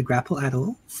not own a Grapple at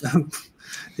all. So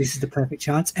this is the perfect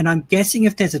chance. And I'm guessing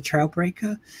if there's a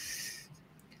Trailbreaker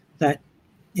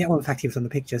in fact he was on the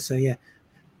picture, so yeah.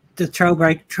 The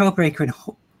Trailbreaker and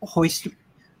Hoist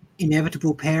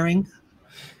inevitable pairing.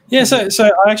 Yeah, so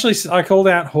I called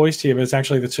out Hoist here, but it's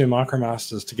actually the two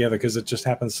Micromasters together because it just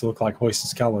happens to look like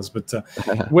Hoist's colors. But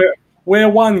where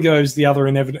one goes, the other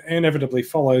inevitably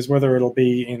follows, whether it'll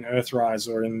be in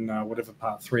Earthrise or in whatever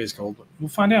Part 3 is called. But we'll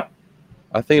find out.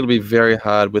 I think it'll be very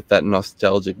hard with that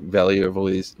nostalgic value of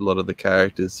a lot of the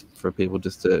characters for people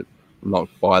just to not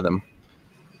buy them.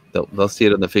 They'll see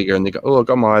it on the figure and they go, "Oh, I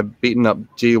got my beaten up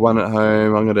G1 at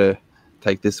home. I'm going to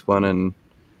take this one and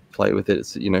play with it.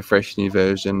 It's fresh new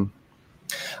version."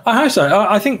 I hope so.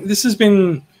 I think this has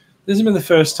been the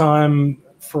first time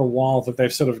for a while that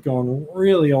they've sort of gone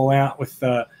really all out with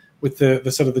the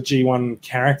sort of the G1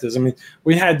 characters. I mean,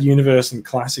 we had Universe and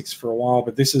Classics for a while,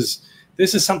 but this is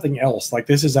something else. Like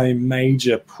this is a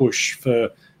major push for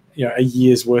a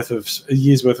year's worth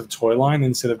of toy line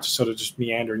instead of just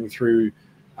meandering through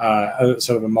a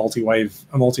sort of a multi-wave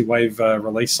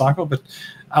release cycle. But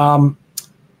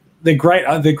they're great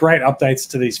updates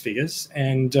to these figures,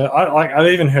 and I've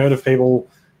even heard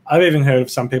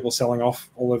of some people selling off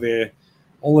all of their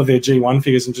G1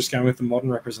 figures and just going with the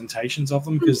modern representations of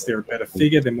them because they're a better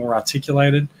figure, they're more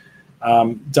articulated.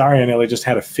 Dario nearly just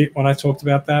had a fit when I talked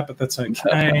about that, but that's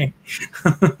okay.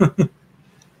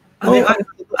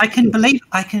 I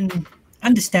can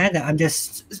understand that. I'm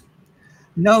just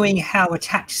knowing how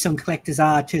attached some collectors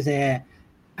are to their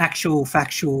actual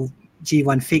factual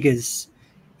G1 figures.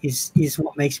 is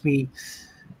what makes me,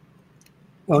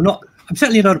 well, not. I'm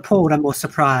certainly not appalled. I'm more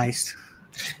surprised.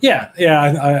 Yeah,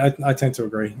 I tend to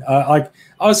agree. I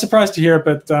was surprised to hear it,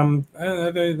 but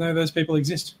those people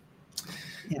exist.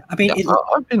 Yeah, I mean,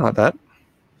 I've been like that.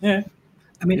 Yeah,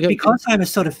 I mean, because I'm a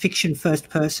sort of fiction first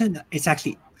person, it's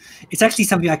actually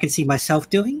something I can see myself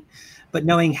doing. But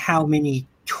knowing how many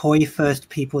toy first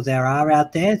people there are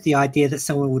out there, the idea that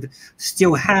someone would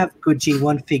still have good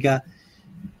G1 figure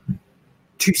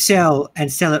to sell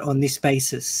and sell it on this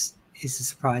basis is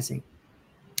surprising.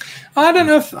 I don't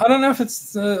know if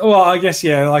it's well, I guess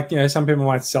some people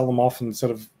might sell them off and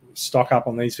sort of stock up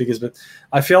on these figures, but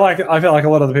I feel like a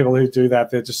lot of the people who do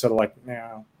that, they're just sort of like,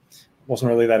 no, wasn't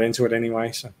really that into it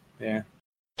anyway. So yeah.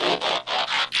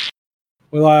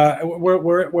 Well,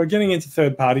 we're getting into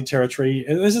third party territory.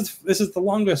 This is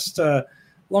the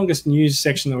longest news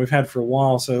section that we've had for a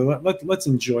while. So let's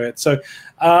enjoy it. So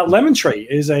Lemon Tree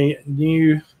is a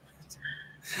new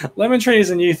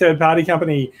third party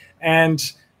company,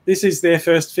 and this is their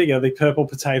first figure, the Purple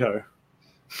Potato.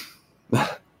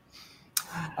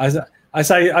 I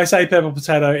say Purple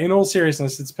Potato. In all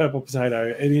seriousness, it's Purple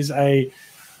Potato. It is a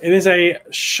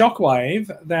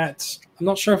Shockwave that I'm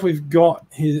not sure if we've got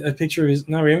a picture of his.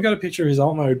 No, we haven't got a picture of his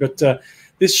alt mode. But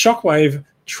this Shockwave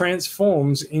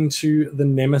transforms into the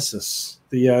Nemesis,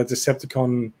 the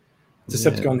Decepticon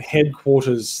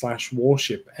headquarters /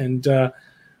 warship, and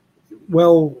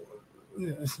it'll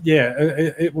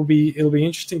be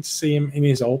interesting to see him in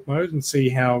his alt mode and see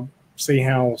how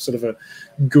sort of a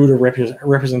good a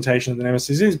representation of the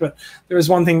Nemesis is. But there is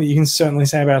one thing that you can certainly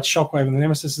say about Shockwave and the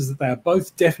Nemesis is that they are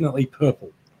both definitely purple.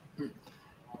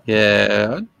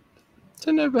 Yeah, I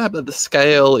don't know about the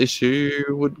scale issue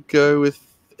would go with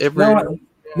everyone.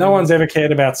 No one's ever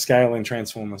cared about scale in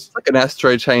Transformers. It's like an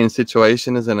Astro Chain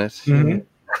situation, isn't it? Mm-hmm.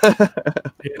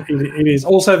 It is.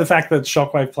 Also, the fact that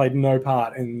Shockwave played no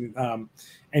part in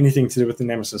anything to do with the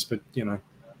Nemesis, but you know.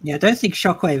 Yeah, I don't think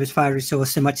Shockwave as far as saw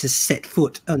so much as set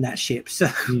foot on that ship. So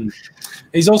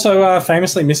he's also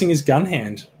famously missing his gun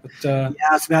hand. But, yeah,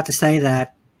 I was about to say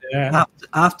that. Yeah.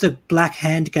 After Black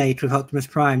Hand Gate with Optimus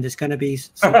Prime, there's going to be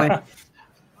some way.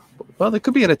 Well, there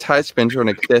could be an attachment or an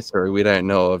accessory we don't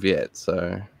know of yet.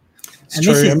 So it's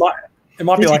true. It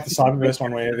might be like the Cyberverse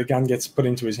one where the gun gets put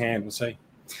into his hand. We'll see.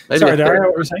 Maybe Sorry, Dario,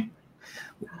 what were you saying?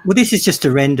 Well, this is just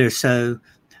a render, so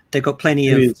they've got plenty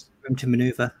of room to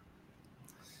maneuver.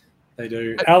 They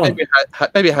do. Alan,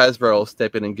 maybe Hasbro will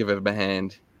step in and give him a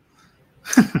hand.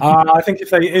 I think if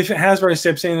Hasbro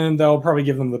steps in, and they'll probably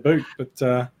give them the boot.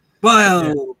 But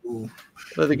well,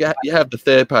 I think you have the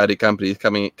third-party companies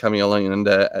coming along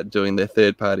and doing their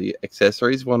third-party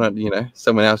accessories. Why not,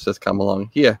 someone else just come along?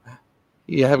 Here,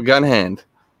 you have a gun hand.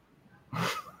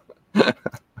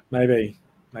 Maybe.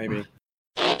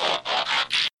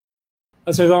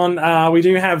 Let's move on. We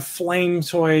do have Flame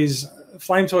Toys.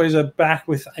 Flame Toys are back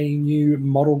with a new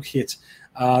model kit.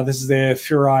 This is their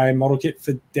Furai model kit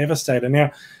for Devastator.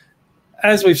 Now,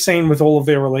 as we've seen with all of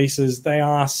their releases, they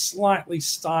are slightly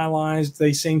stylized.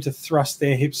 They seem to thrust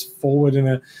their hips forward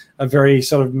in a very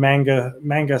sort of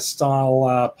manga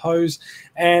style pose.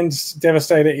 And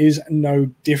Devastator is no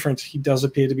different. He does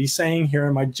appear to be saying, "Here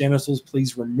are my genitals,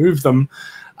 please remove them."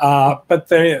 But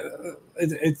they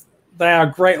are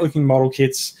great looking model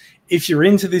kits. If you're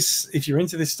into this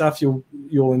stuff,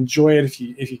 you'll enjoy it if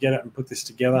you get it and put this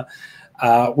together.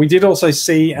 We did also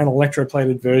see an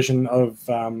electroplated version of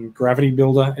Gravity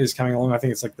Builder is coming along. I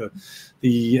think it's like the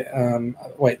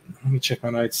wait, let me check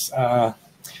my notes.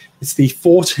 It's the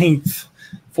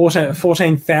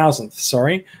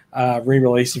 14,000th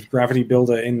re-release of Gravity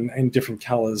Builder in different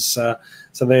colors. So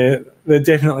they're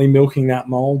definitely milking that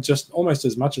mold just almost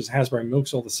as much as Hasbro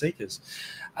milks all the Seekers.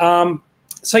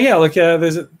 So yeah, look,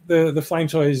 there's the Flame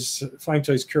Toys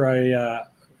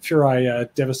Furai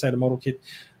Devastator model kit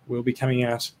will be coming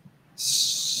out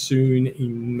soon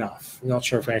enough. I'm not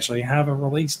sure if we actually have a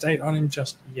release date on him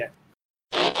just yet.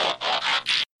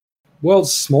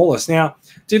 World's Smallest. Now,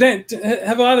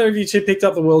 have either of you two picked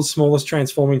up the world's smallest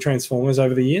transforming Transformers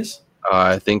over the years?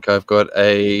 I think I've got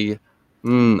a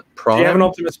Prime. Do you have an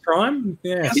Optimus Prime?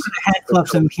 Yeah. A handful of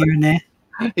them here and there.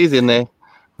 He's in there.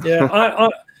 Yeah,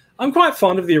 I'm quite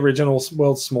fond of the original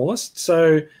World's Smallest,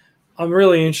 so I'm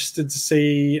really interested to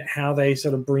see how they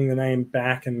sort of bring the name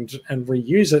back and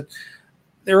reuse it.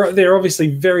 They're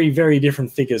obviously very, very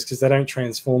different figures because they don't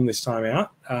transform this time out.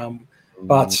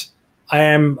 But I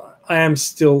am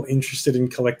still interested in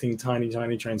collecting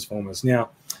tiny Transformers. Now,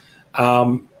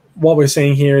 what we're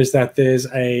seeing here is that there's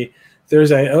a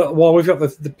while we've got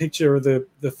the picture of the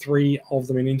three of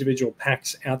them in individual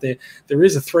packs out there, there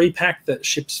is a 3-pack that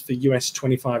ships for US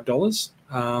 $25.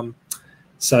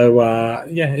 So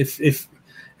yeah, if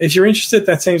you're interested,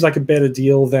 that seems like a better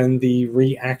deal than the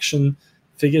Reaction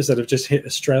figures that have just hit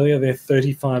Australia. They're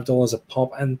 $35 a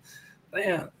pop, and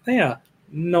they are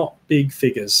not big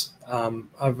figures.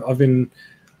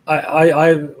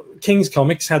 King's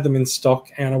Comics had them in stock,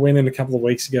 and I went in a couple of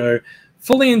weeks ago,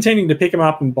 fully intending to pick them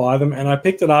up and buy them, and I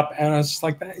picked it up, and I was just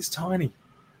like, that is tiny.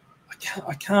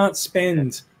 I can't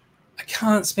spend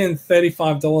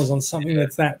 $35 on something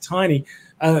that's that tiny.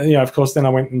 Of course, then I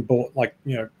went and bought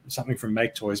something from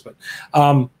Make Toys, but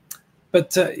I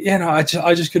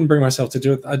just couldn't bring myself to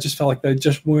do it. I just felt like they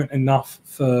just weren't enough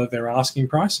for their asking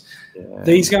price. Yeah.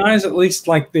 These guys, at least,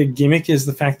 like, their gimmick is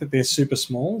the fact that they're super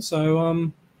small.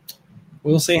 So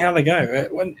we'll see how they go.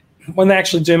 When they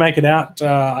actually do make it out,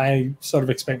 I sort of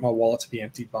expect my wallet to be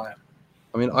emptied by it.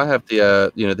 I mean, I have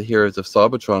the the Heroes of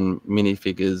Cybertron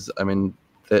minifigures. I mean,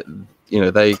 that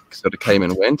they sort of came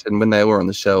and went, and when they were on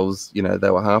the shelves, they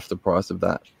were half the price of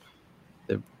that.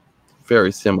 They're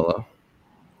very similar.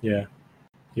 Yeah,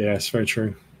 it's very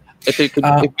true. If you could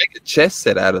make a chess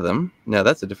set out of them, now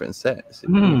that's a different set.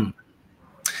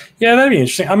 Yeah, that'd be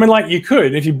interesting. I mean, like, you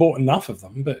could if you bought enough of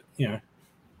them, but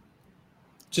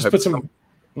just put some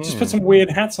weird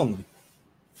hats on them.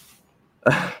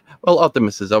 Well,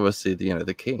 Optimus is obviously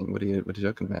the king. What are you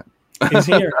talking about? Is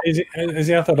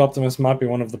he? I thought Optimus might be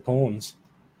one of the pawns.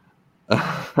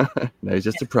 No, he's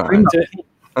just a prime.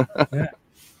 Yeah.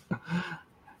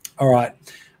 All right.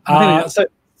 So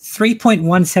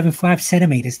 3.175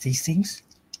 centimeters, these things.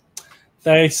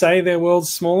 They say they're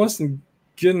world's smallest, and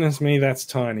goodness me, that's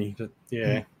tiny. But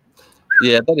yeah.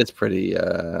 Yeah, that is pretty.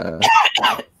 I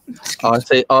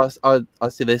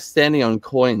see they're standing on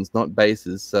coins, not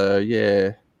bases. So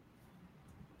yeah,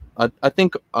 I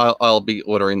think I'll be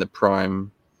ordering the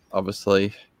Prime.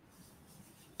 Obviously,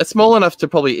 it's small enough to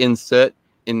probably insert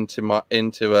into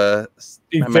a.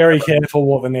 Be very careful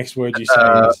what the next word you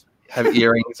say is. Have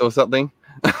earrings or something.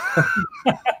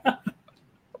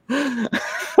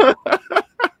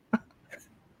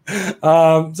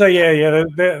 So yeah,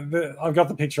 I've got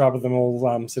the picture up of them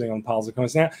all sitting on piles of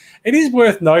coins. Now, it is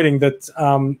worth noting that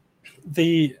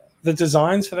the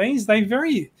designs for these they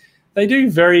do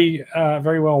very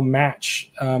well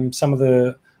match some of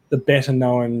the better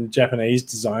known Japanese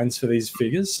designs for these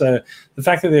figures. So the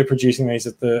fact that they're producing these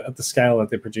at the scale that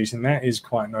they're producing that is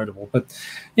quite notable. But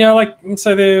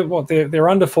so they're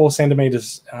under 4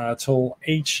 centimeters tall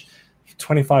each,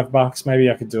 $25.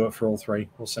 Maybe I could do it for all three.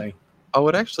 We'll see. I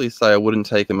would actually say I wouldn't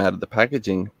take them out of the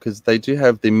packaging because they do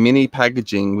have the mini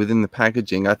packaging within the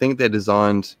packaging. I think they're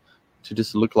designed to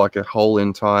just look like a whole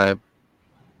entire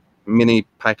mini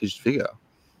packaged figure.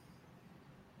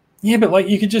 Yeah, but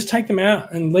you could just take them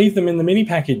out and leave them in the mini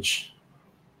package.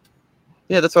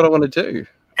 Yeah, that's what I want to do.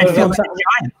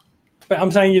 But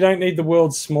I'm saying you don't need the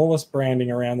world's smallest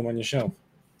branding around them on your shelf.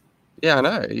 Yeah, I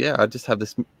know. Yeah, I just have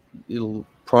this little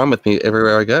Prime with me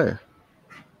everywhere I go.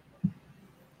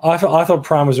 I thought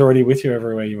Prime was already with you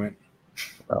everywhere you went.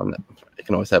 No, you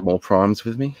can always have more Primes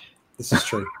with me. This is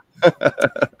true.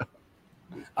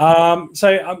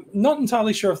 So I'm not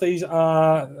entirely sure if these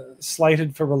are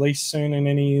slated for release soon in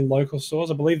any local stores.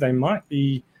 I believe they might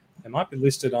be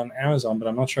listed on Amazon, but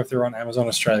I'm not sure if they're on Amazon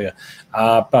Australia.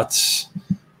 But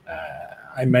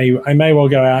I may well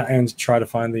go out and try to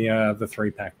find the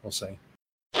 3-pack. We'll see.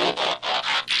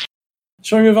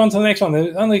 Shall we move on to the next one?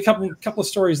 There's only a couple of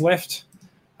stories left.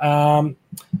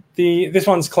 This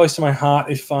one's close to my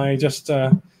heart. If I just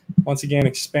once again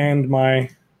expand my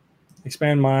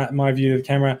view of the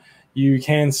camera, you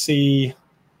can see.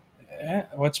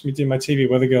 Watch me do my TV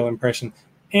weather girl impression.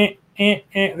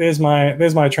 There's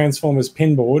my Transformers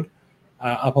pin board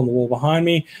up on the wall behind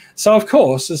me. So of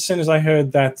course, as soon as I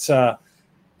heard that,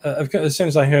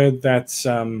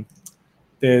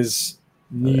 there's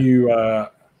new.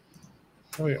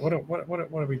 What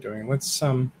are we doing? Let's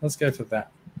go for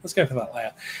that. Let's go for that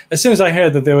layout. As soon as I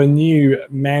heard that there were new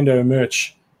Mondo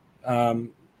merch,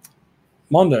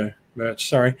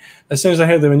 sorry. As soon as I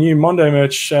heard there were new Mondo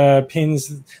merch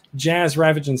pins, Jazz,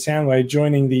 Ravage, and Soundwave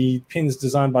joining the pins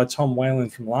designed by Tom Whalen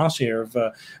from last year of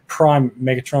Prime,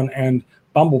 Megatron, and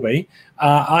Bumblebee,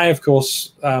 I, of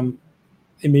course,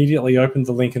 immediately opened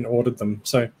the link and ordered them.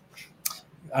 So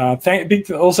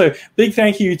big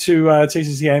thank you to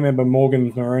TCCA member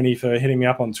Morgan Maroney for hitting me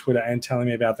up on Twitter and telling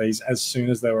me about these as soon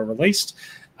as they were released.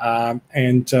 I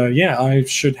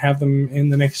should have them in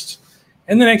the next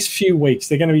few weeks.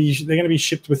 They're going to be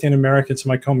shipped within America to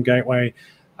my Com Gateway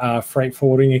freight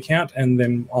forwarding account, and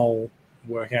then I'll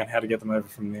work out how to get them over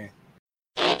from there.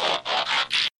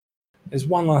 There's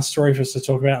one last story for us to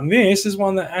talk about, and this is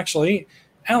one that actually,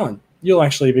 Alan, you'll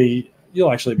actually be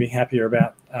happier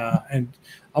about. And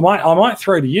I might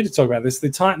throw to you to talk about this. The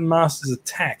Titan Masters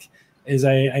Attack is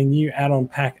a new add-on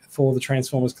pack for the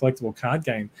Transformers collectible card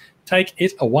game. Take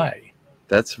it away.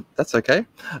 That's okay.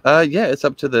 Yeah, it's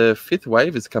up to the 5th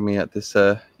wave is coming out this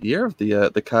year of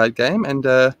the card game, and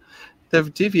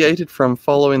they've deviated from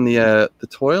following the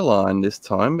toy line this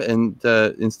time, and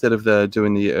instead of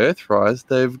doing the Earthrise,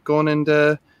 they've gone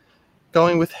and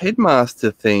going with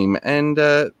Headmaster theme, and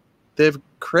they've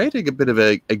created a bit of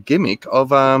a gimmick of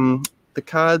the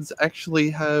cards actually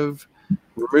have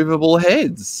removable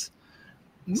heads.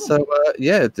 Ooh. So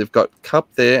yeah, they've got Cup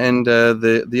there, and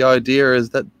the idea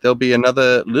is that there'll be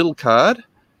another little card,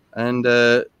 and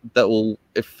that will,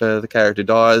 if the character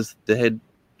dies, the head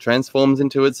transforms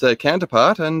into its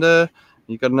counterpart, and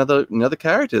you've got another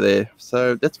character there.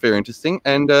 So that's very interesting.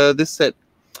 And this set,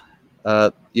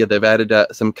 yeah, they've added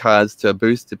some cards to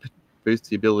boost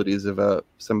the abilities of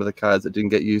some of the cards that didn't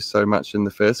get used so much in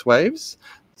the first waves,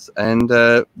 and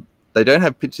they don't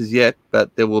have pictures yet,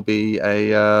 but there will be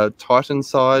a Titan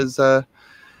size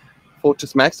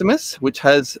Fortress Maximus, which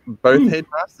has both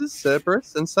headmasters,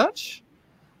 Cerberus and such,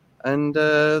 and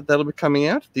that'll be coming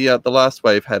out. The last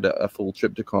wave had a full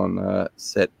Triptychon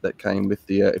set that came with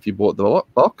the if you bought the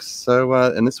box. So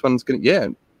and this one's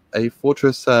gonna a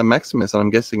Fortress Maximus, and I'm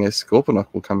guessing a Scorponok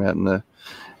will come out in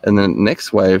the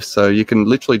next wave. So you can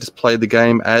literally just play the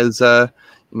game as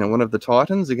one of the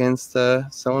Titans against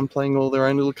someone playing all their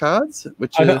own little cards.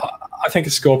 Which I think a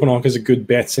Scorponok is a good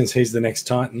bet since he's the next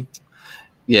Titan.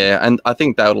 Yeah, and I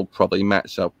think that'll probably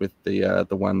match up with the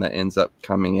one that ends up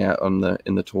coming out in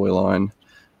the toy line.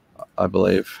 I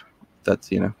believe that's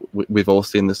we've all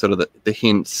seen the sort of the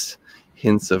hints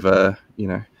of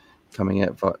coming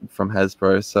out from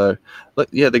Hasbro. So look,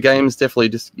 yeah, the game's definitely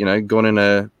just gone in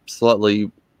a slightly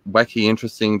wacky,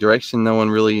 interesting direction. No one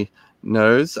really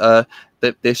knows.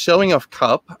 They're showing off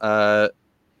Cup,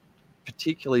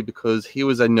 particularly because he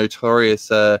was a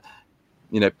notorious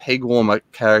peg warmer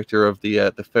character of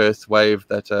the first wave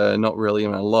that not really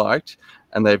anyone liked,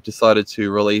 and they've decided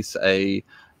to release a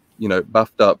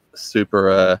buffed up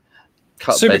super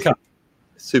cup,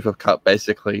 super cup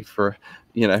basically for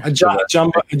a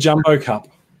jumbo cup.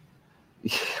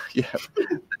 Yeah,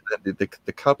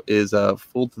 the cup is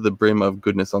full to the brim of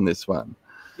goodness on this one.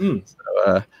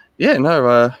 So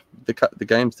the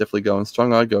game's definitely going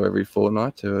strong. I go every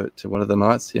fortnight to one of the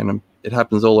nights, and it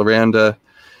happens all around.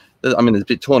 There's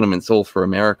big tournaments all for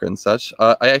America and such.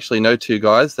 I actually know 2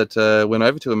 guys that went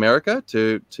over to America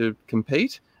to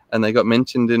compete, and they got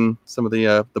mentioned in some of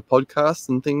the podcasts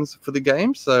and things for the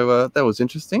game. So that was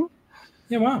interesting.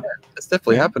 Yeah, wow. Yeah, it's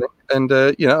definitely happening. And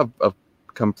I've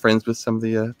become friends with some of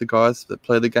the guys that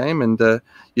play the game, and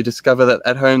you discover that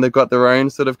at home they've got their own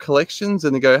sort of collections,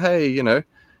 and they go, hey,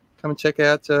 come and check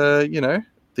out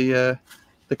the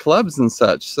clubs and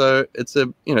such. So it's a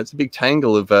big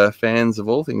tangle of fans of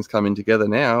all things coming together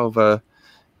now of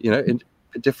in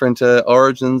different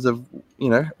origins of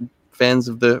fans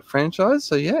of the franchise.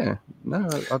 So yeah,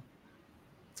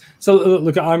 So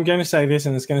look, I'm going to say this,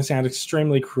 and it's going to sound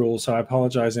extremely cruel, so I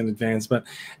apologize in advance, but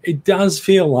it does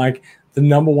feel like the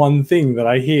number one thing that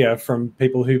I hear from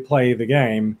people who play the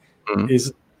game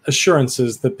is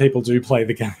assurances that people do play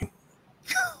the game.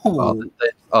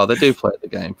 They do play the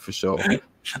game for sure.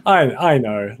 I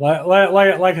know.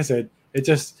 Like I said,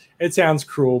 it sounds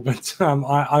cruel, but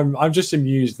I'm just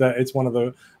amused that it's one of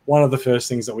the first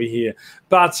things that we hear.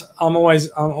 But I'm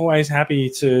always happy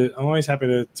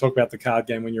to talk about the card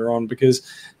game when you're on, because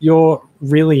you're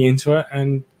really into it,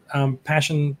 and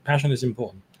passion is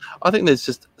important. I think there's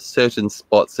just certain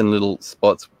spots and little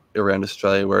spots around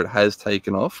Australia where it has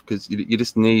taken off, because you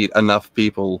just need enough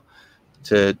people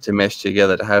to mesh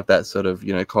together to have that sort of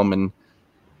common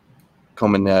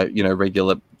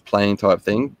regular playing type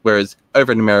thing. Whereas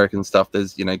over in American stuff,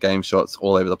 there's game shots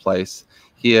all over the place.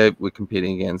 Here we're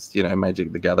competing against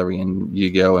Magic the Gathering and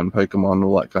Yu-Gi-Oh and Pokemon,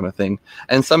 all that kind of thing.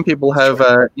 And some people have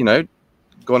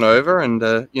gone over and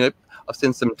I've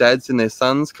seen some dads and their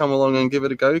sons come along and give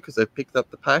it a go because they've picked up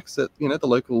the packs at the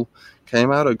local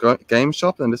Kmart or game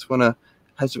shop and just want to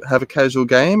have a casual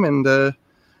game, and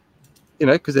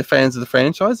because they're fans of the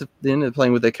franchise, then they're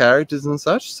playing with their characters and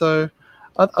such. So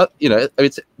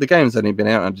it's the game's only been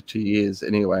out under 2 years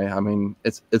anyway. I mean,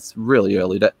 it's really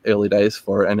early days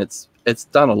for it, and it's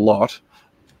done a lot,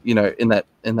 in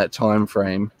that time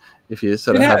frame. If you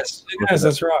sort of it has.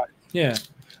 That's right. Yeah,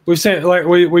 we've seen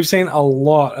a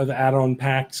lot of add-on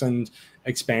packs and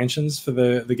expansions for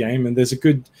the game, and there's a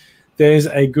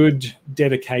good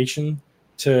dedication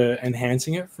to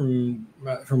enhancing it from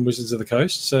Wizards of the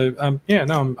Coast. So I'm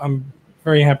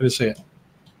very happy to see it.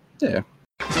 Yeah.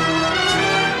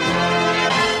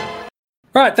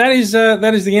 Right, that is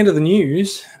the end of the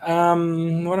news. What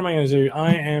am I going to do?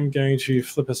 I am going to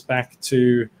flip us back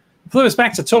to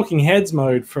Talking Heads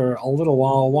mode for a little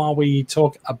while we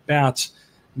talk about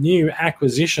new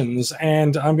acquisitions,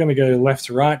 and I'm going to go left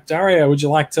to right. Dario, would you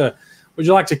like to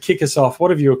kick us off? What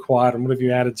have you acquired and what have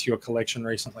you added to your collection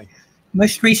recently?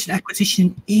 Most recent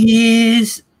acquisition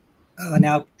is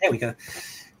now there we go.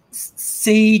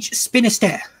 Siege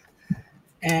Spinister.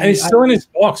 And he's still in his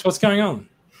box. What's going on?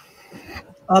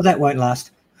 Oh, that won't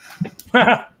last. In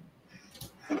fact,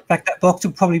 that box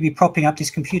will probably be propping up this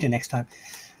computer next time.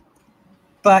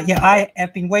 But yeah, I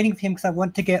have been waiting for him because I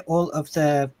want to get all of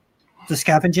the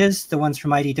scavengers, the ones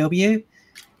from IDW.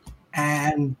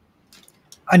 And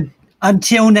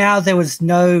until now, there was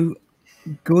no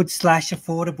good /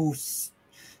 affordable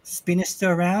Spinister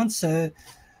around. So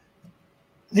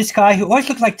this guy, who always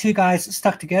looked like two guys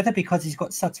stuck together because he's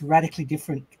got such radically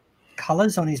different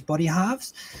colors on his body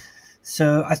halves.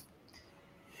 So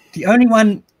the only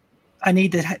one I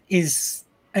need that is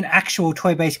an actual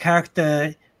toy-based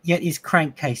character yet is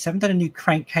Crankcase. I haven't done a new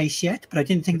Crankcase yet, but I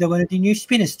didn't think they were going to do new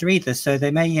Spinister either, so they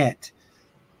may yet.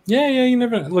 Yeah. You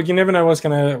never know what's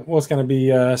gonna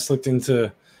be slipped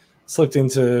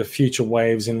into future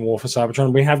waves in War for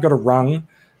Cybertron. We have got a rung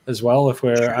as well if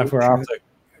we're after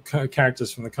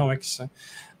characters from the comics. So,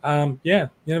 you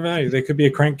never know. There could be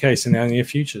a Crankcase in our near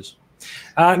futures.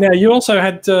 Now you also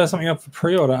had something up for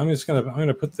pre-order. I'm going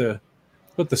to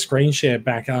put the screen share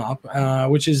back up,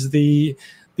 which is the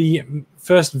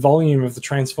first volume of the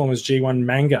Transformers G1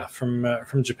 manga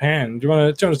from Japan. Do you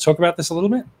want to talk about this a little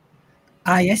bit?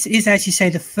 Yes, it is, as you say,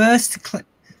 the first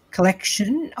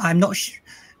collection. I'm not sure.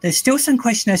 There's still some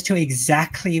question as to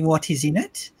exactly what is in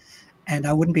it, and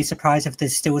I wouldn't be surprised if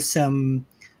there's still some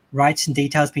rights and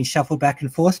details being shuffled back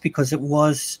and forth, because it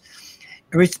was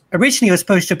originally it was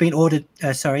supposed to have been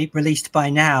released by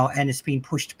now, and it's been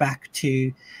pushed back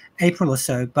to April or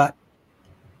so. But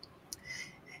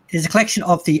there's a collection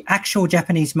of the actual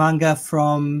Japanese manga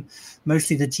from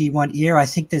mostly the G1 era. I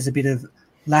think there's a bit of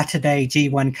latter-day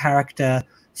G1 character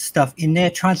stuff in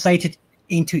there, translated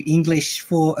into English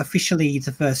for officially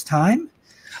the first time.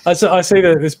 I see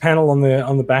this panel on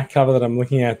the back cover that I'm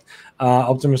looking at.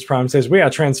 Optimus Prime says, "We are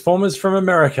Transformers from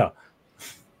America."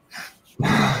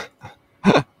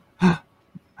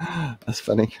 That's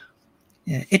funny.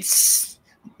 Yeah, it's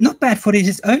not bad footage.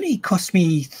 It's only cost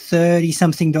me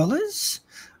 $30-something.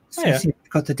 So yeah. I've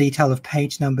got the detail of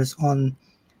page numbers on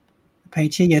the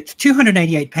page here. Yeah,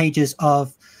 288 pages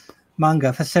of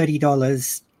manga for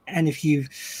 $30. And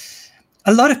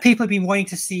a lot of people have been wanting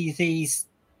to see these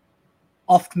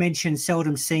oft mentioned,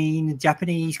 seldom seen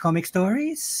Japanese comic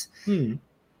stories.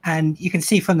 And you can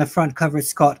see from the front cover,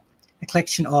 it's got a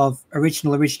collection of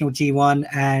original G1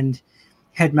 and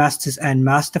Headmasters and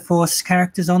Master Force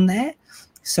characters on there.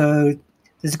 So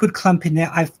there's a good clump in there.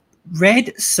 I've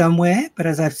read somewhere, but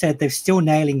as I've said, they're still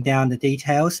nailing down the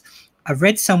details. I've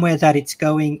read somewhere that it's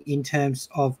going in terms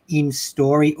of in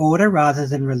story order rather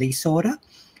than release order.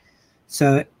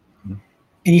 So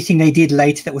anything they did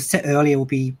later that was set earlier will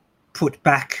be put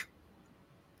back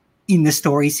in the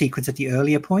story sequence at the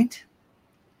earlier point.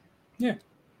 Yeah.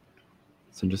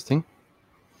 It's interesting.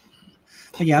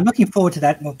 But yeah, I'm looking forward to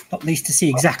that, well, not least to see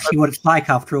exactly what it's like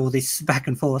after all this back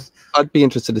and forth. I'd be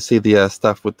interested to see the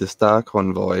stuff with the Star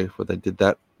Convoy, where they did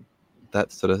that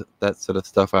sort of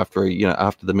stuff after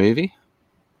the movie.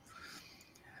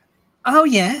 Oh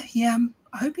yeah. I'm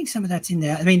hoping some of that's in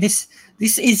there. I mean, this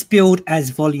is billed as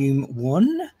Volume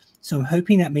 1, so I'm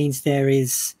hoping that means there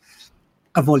is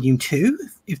a Volume 2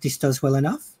 if this does well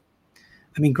enough.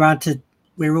 I mean, granted,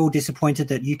 we're all disappointed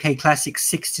that UK Classic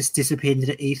 6 just disappeared into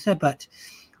the ether, but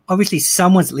obviously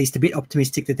someone's at least a bit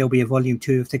optimistic that there'll be a Volume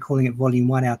 2 if they're calling it Volume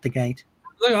 1 out the gate.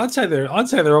 Look, I'd say they're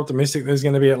optimistic there's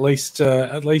going to be at least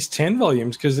 10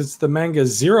 volumes, because it's the manga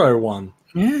 01.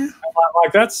 Yeah.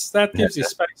 Like that gives you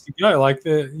space to go. Like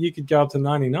you could go up to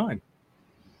 99.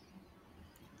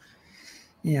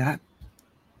 Yeah.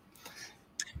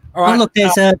 All right. Oh, look,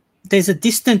 there's a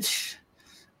distant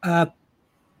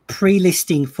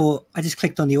pre-listing for. I just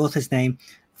clicked on the author's name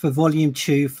for Volume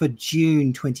 2 for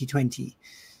June 2020.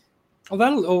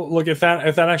 Well, look, if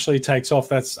that actually takes off,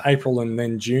 that's April and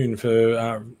then June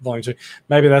for Volume 2.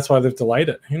 Maybe that's why they've delayed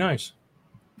it. Who knows?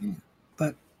 Yeah.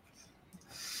 But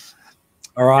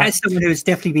all right, as someone who's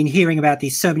definitely been hearing about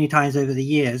these so many times over the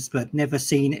years, but never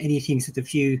seen anything except a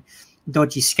few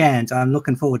dodgy scans, I'm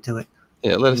looking forward to it.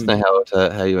 Yeah, let us know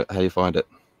how you find it.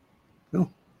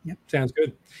 Cool. Yep. Sounds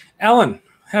good. Alan,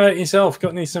 how about yourself?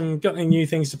 Got any new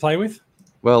things to play with?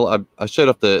 Well, I showed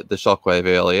off the Shockwave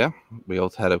earlier. We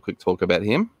also had a quick talk about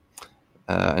him.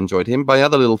 Enjoyed him. But the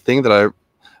other little thing that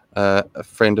a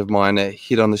friend of mine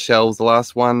hid on the shelves. The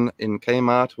last one in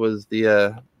Kmart was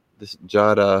the this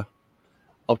Jada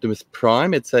Optimus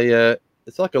Prime. It's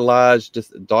like a large,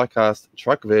 just die-cast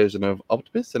truck version of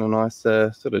Optimus in a nice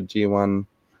sort of G1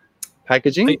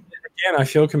 packaging. Again, I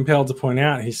feel compelled to point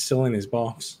out he's still in his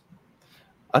box.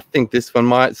 I think this one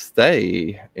might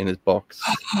stay in his box.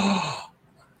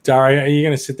 Daria, are you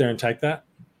going to sit there and take that?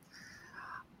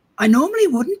 I normally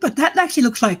wouldn't, but that actually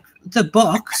looks like the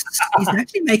box is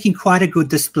actually making quite a good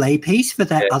display piece for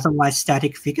that otherwise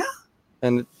static figure.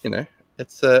 And, you know,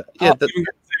 it's... you've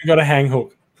got a hang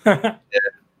hook. yeah.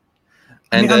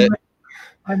 I And mean,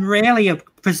 I'm rarely a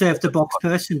preserve the box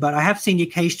person, but I have seen the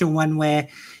occasional one where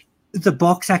the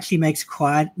box actually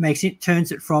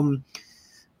turns it from,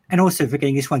 and also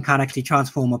forgetting this one can't actually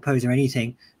transform or pose or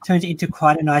anything, turns it into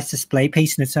quite a nice display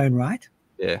piece in its own right.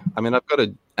 yeah, I mean, I've got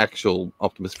an actual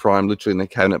Optimus Prime literally in the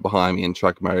cabinet behind me in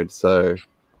truck mode, so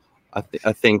I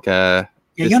think... yeah,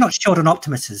 you're not short on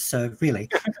Optimuses, so really.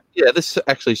 Yeah, this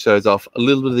actually shows off a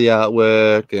little bit of the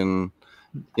artwork and,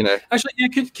 you know... Actually,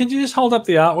 yeah, can you just hold up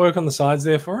the artwork on the sides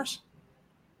there for us?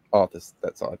 Oh,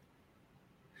 that side.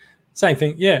 Same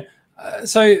thing, yeah.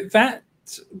 So that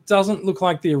doesn't look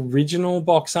like the original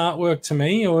box artwork to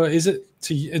me, or is it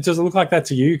to you? Does it look like that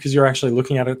to you because you're actually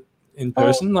looking at it in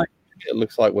person? Like, it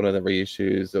looks like one of the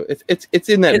reissues. It's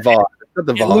in that vibe. It's got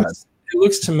the vibe. It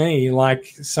looks to me like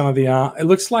some of the art. It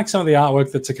looks like some of the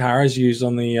artwork that Takara's used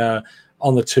on the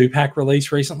 2-pack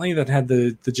release recently that had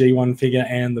the G1 figure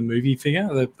and the movie figure,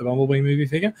 the Bumblebee movie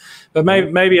figure. But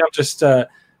maybe I'm just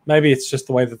maybe it's just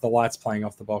the way that the light's playing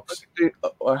off the box.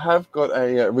 I have got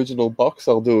a original box.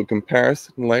 I'll do a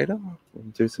comparison later. I'll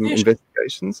do some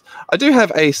investigations. I do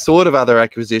have a sort of other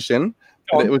acquisition,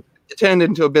 but it turned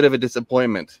into a bit of a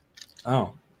disappointment.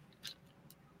 Oh.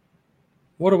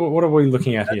 What are we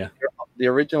looking at here? The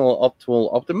original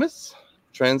Optimus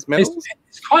Transmetals.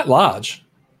 It's quite large.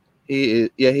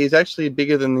 He's actually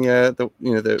bigger than the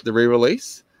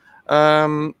re-release.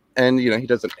 And you know,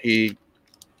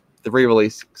 the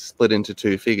re-release split into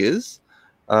 2 figures.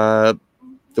 The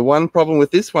one problem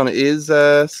with this one is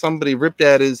somebody ripped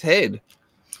out his head,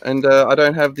 and I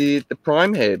don't have the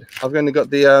Prime head. I've only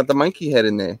got the monkey head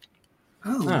in there.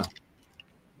 Oh.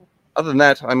 Other than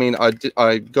that, I mean,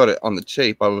 I got it on the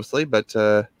cheap, obviously, but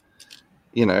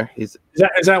you know, is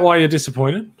that why you're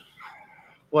disappointed?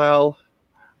 Well,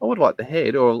 I would like the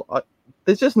head,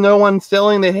 there's just no one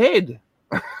selling the head.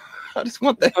 I just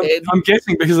want the head. I'm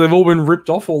guessing because they've all been ripped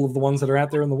off, all of the ones that are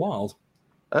out there in the wild.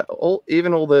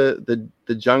 Even all the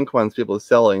junk ones people are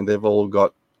selling, they're all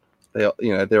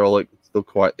still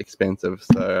quite expensive.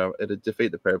 So it'd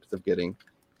defeat the purpose of getting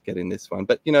this one.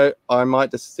 But you know, I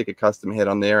might just stick a custom head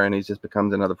on there, and he just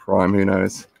becomes another Prime. Who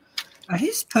knows? Are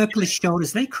his purplish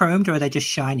shoulders, are they chromed or are they just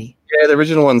shiny? Yeah, the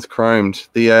original one's chromed.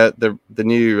 The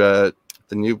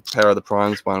new Power of the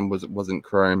Primes one wasn't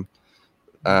chrome.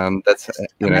 That's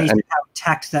amazing how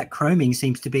tacked that chroming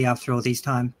seems to be after all these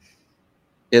time.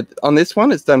 On this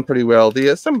one, it's done pretty well.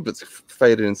 Some of it's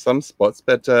faded in some spots,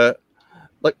 but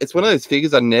like it's one of those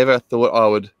figures I never thought I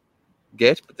would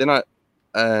get. But then I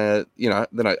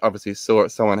obviously saw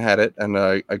it, someone had it, and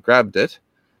I grabbed it,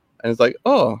 and it's like,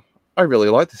 oh, I really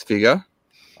like this figure.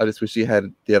 I just wish he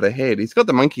had the other head. He's got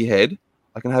the monkey head.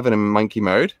 I can have it in monkey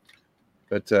mode,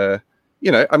 but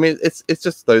you know, I mean, it's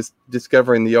just those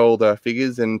discovering the older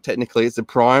figures, and technically it's a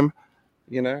Prime,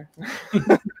 you know.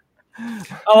 I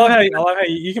love how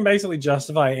you can basically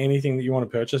justify anything that you want to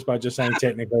purchase by just saying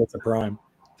technically it's a Prime.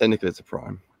 Technically it's a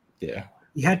Prime, yeah.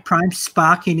 You had Prime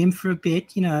spark in him for a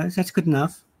bit, you know, that's good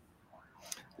enough.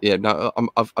 Yeah, no,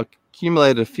 I've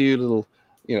accumulated a few little,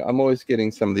 you know, I'm always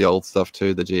getting some of the old stuff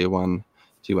too, the G1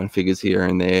 figures here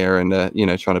and there, and you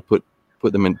know, trying to put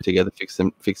them in together, fix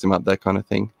them up, that kind of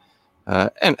thing.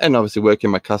 And obviously working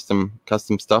my custom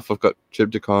stuff. I've got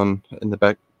Triptychon in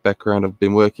the background. I've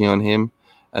been working on him,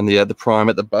 and the Prime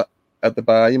at the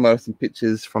bar. You might have some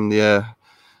pictures from the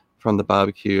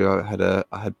barbecue.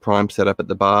 I had Prime set up at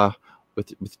the bar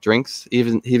with drinks. He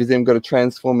was even got a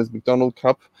Transformers McDonald's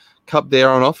cup there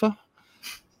on offer.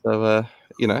 So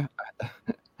you know,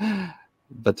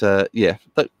 but yeah,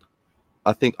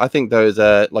 I think those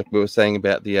like we were saying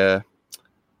about the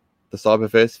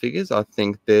Cyberverse figures, I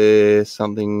think there's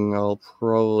something I'll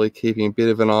probably keeping a bit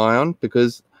of an eye on,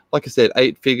 because like I said,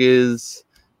 8 figures,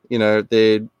 you know,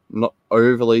 they're not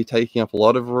overly taking up a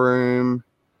lot of room.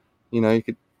 You know,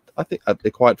 I think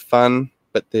they're quite fun,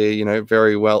 but they're, you know,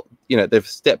 very well, you know, they've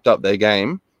stepped up their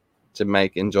game to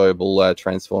make enjoyable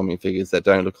transforming figures that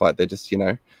don't look like they're just, you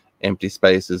know, empty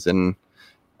spaces and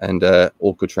and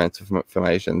all good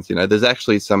transformations. You know, there's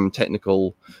actually some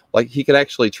technical, like he could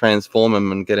actually transform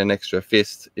him and get an extra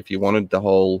fist if you wanted the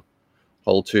whole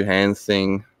two hands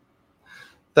thing.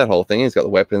 That whole thing. He's got the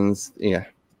weapons. Yeah,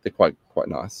 they're quite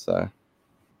nice. So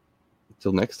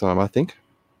until next time, I think.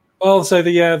 Well, so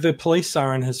the police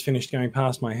siren has finished going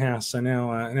past my house, so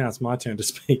now it's my turn to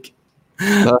speak.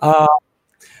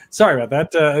 Sorry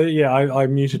about that. I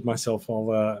muted myself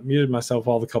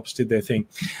while the cops did their thing.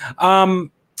 I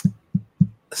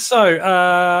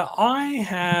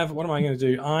have. What am I going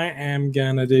to do? I am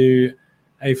going to do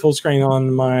a full screen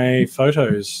on my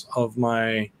photos of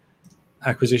my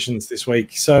acquisitions this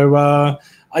week. So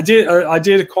I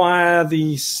did acquire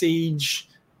the Siege.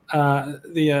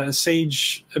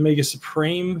 Siege Amiga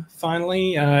Supreme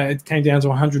finally. It came down to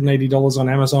 $180 on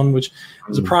Amazon, which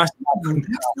is a price. That's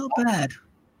not bad.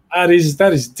 That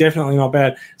is definitely not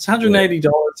bad. It's $180.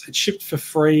 It shipped for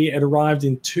free. It arrived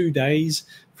in 2 days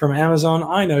from Amazon.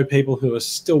 I know people who are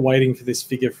still waiting for this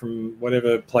figure from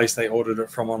whatever place they ordered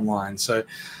it from online. So,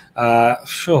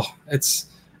 it's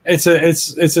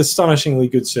astonishingly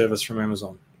good service from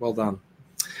Amazon. Well done.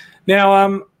 Now,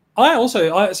 I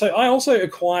also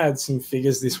acquired some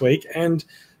figures this week, and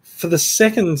for the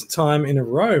second time in a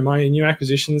row, my new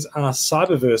acquisitions are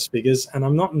Cyberverse figures, and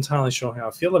I'm not entirely sure how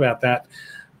I feel about that.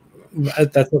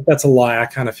 That's a lie. I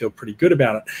kind of feel pretty good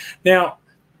about it. Now,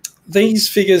 these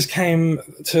figures came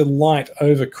to light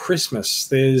over Christmas.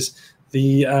 There's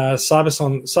the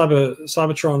Cybertron.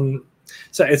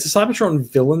 So it's a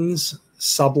Cybertron villains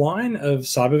subline of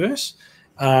Cyberverse.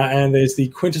 And there's the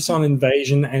Quintesson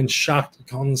Invasion and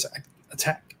Sharkticons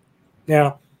Attack.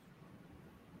 Now,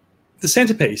 the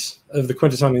centerpiece of the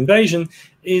Quintesson Invasion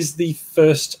is the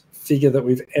first figure that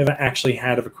we've ever actually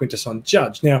had of a Quintesson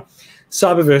Judge. Now,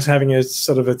 Cyberverse having a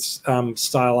sort of its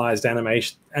stylized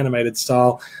animated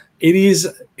style, it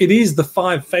is the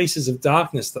 5 faces of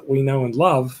darkness that we know and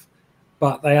love,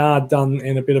 but they are done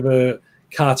in a bit of a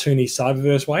cartoony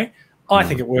Cyberverse way. I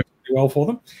think it works pretty well for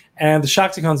them. And the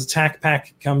Sharkticons Attack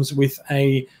Pack comes with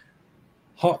a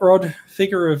Hot Rod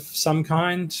figure of some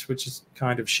kind, which is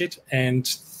kind of shit, and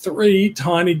 3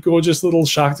 tiny, gorgeous little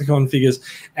Sharkticon figures.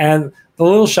 And the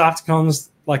little Sharkticons,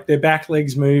 like their back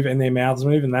legs move and their mouths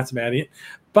move, and that's about it.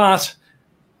 But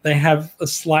they have a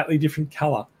slightly different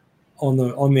color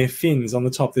on their fins. On the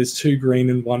top, there's 2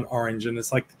 green and 1 orange, and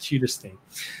it's like the cutest thing.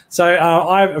 So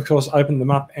I, of course, opened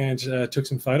them up and took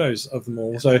some photos of them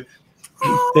all. So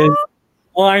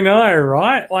I know,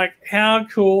 right? Like, how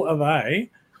cool are they?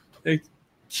 They're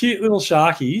cute little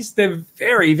sharkies. They're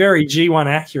very, very G1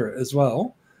 accurate as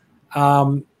well.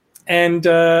 And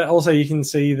also you can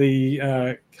see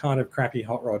the kind of crappy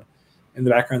Hot Rod in the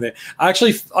background there.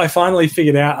 I finally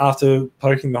figured out after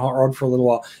poking the Hot Rod for a little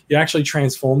while, you actually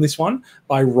transform this one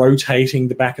by rotating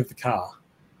the back of the car.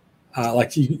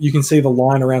 Like you can see the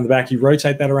line around the back. You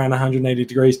rotate that around 180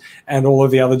 degrees, and all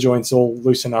of the other joints all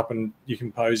loosen up, and you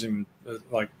can pose him.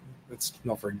 Like, it's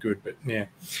not very good, but yeah.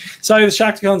 So the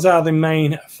Sharkticons are the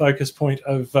main focus point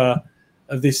of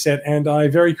this set, and I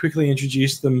very quickly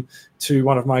introduced them to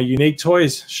one of my Unique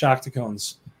Toys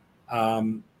Sharkticons,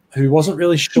 who wasn't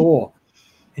really sure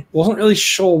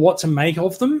what to make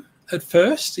of them at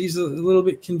first. He's a little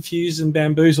bit confused and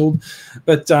bamboozled,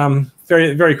 but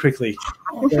very, very quickly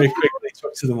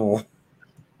took to them all.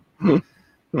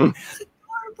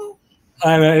 Adorable.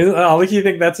 I know. Oh, look, you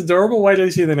think that's adorable? Wait till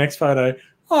you see the next photo.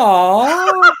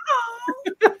 Aww.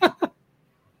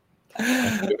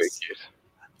 Very cute.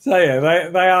 So yeah,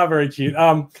 they are very cute.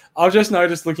 I've just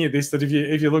noticed looking at this that if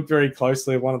you look very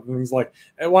closely, one of the things, like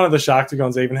one of the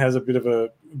Sharkticons even has a bit of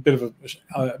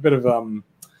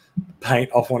paint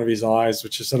off one of his eyes,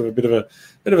 which is sort of a bit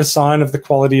of a sign of the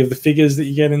quality of the figures that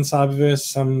you get in Cyberverse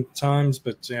sometimes.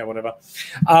 But yeah, whatever.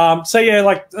 So yeah,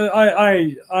 like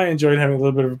I enjoyed having a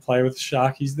little bit of a play with the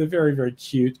Sharkies. They're very, very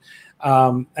cute,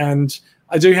 and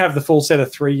I do have the full set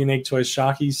of 3 Unique Toys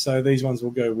Sharkies, so these ones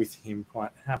will go with him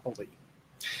quite happily.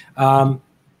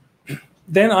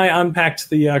 Then I unpacked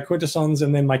the Quintessons,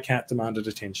 and then my cat demanded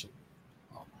attention.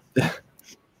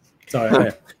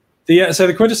 So yeah. So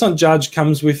the Quintesson Judge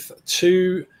comes with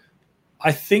 2,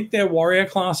 I think they're Warrior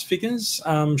class figures,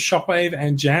 Shockwave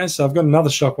and Jazz. So I've got another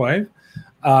Shockwave,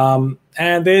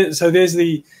 and there's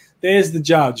the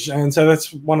Judge, and so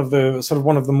that's one of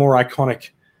the more iconic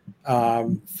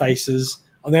faces.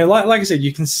 And then, like I said,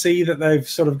 you can see that they've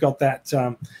sort of got that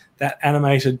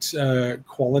animated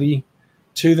quality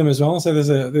to them as well. So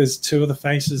there's 2 of the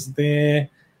faces there.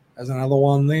 There's another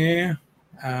one there.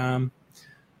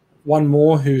 One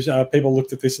more who's people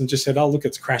looked at this and just said, "Oh, look,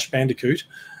 it's Crash Bandicoot,"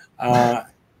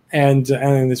 and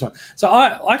then this one. So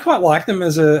I quite like them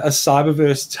as a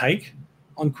Cyberverse take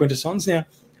Quintessons. Now,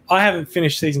 I haven't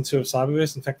finished season 2 of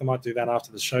Cyberverse. In fact, I might do that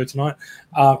after the show tonight.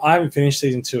 I haven't finished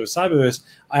season 2 of Cyberverse.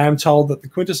 I am told that the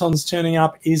Quintessons turning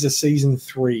up is a season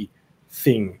 3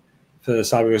 thing for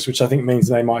Cyberverse, which I think means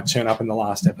they might turn up in the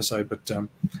last episode. But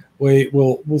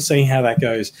we'll see how that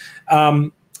goes.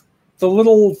 The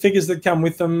little figures that come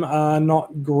with them are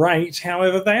not great.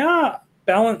 However, they are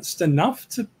balanced enough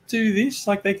to do this.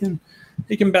 Like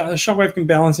Shockwave can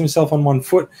balance himself on one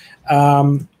foot.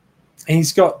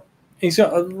 He's got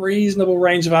a reasonable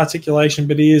range of articulation,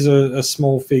 but he is a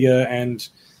small figure, and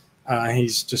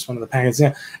he's just one of the packets.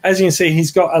 Now, as you can see,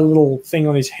 he's got a little thing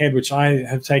on his head, which I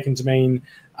have taken to mean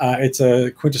it's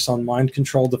a Quintesson mind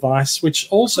control device, which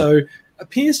also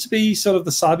appears to be sort of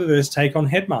the Cyberverse take on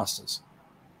Headmasters,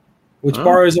 which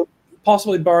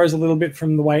possibly borrows a little bit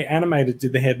from the way Animated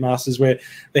did the Headmasters, where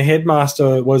the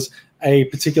Headmaster was a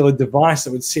particular device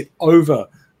that would sit over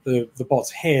the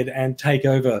bot's head and take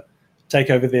over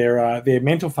their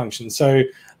mental function. So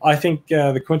I think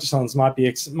the Quintessons might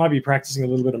be practicing a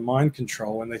little bit of mind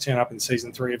control when they turn up in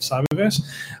season 3 of Cyberverse.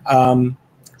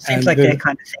 Seems like that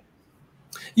kind of thing.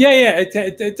 Yeah,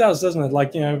 it does, doesn't it?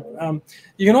 Like, you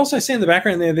can also see in the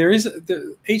background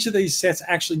each of these sets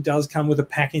actually does come with a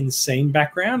pack-in scene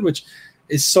background, which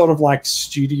is sort of like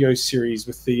Studio Series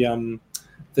with the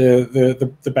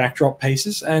backdrop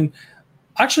pieces, and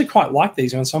I actually quite like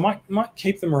these ones, so I might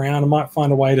keep them around. I might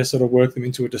find a way to sort of work them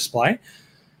into a display.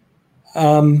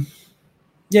 So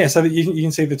that you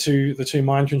can see the two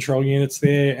mind control units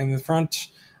there in the front.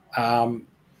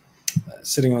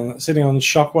 Sitting on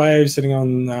Shockwave, sitting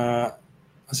on I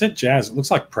said Jazz. It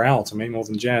looks like Prowl to me more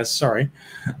than Jazz. Sorry.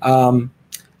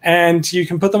 And you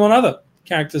can put them on other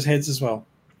characters' heads as well.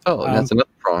 Oh, and that's another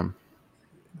Prime.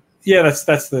 Yeah,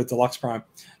 that's the Deluxe Prime.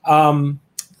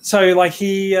 So like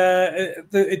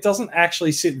it doesn't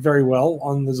actually sit very well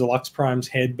on the Deluxe Prime's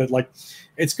head, but like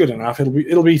it's good enough.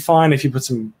 It'll be fine if you put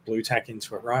some blue tack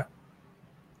into it, right?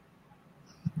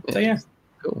 So yeah,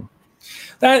 cool.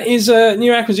 That is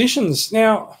new acquisitions.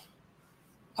 Now,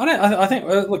 I think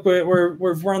look,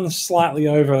 we've run slightly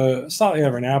over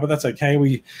an hour, but that's okay.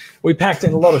 We packed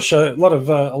in a lot of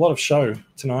show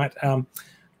tonight.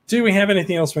 Do we have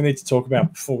anything else we need to talk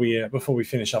about before we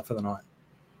finish up for the night?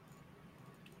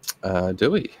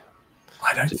 Do we?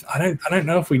 I don't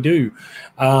know if we do.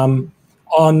 On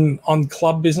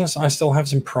club business, I still have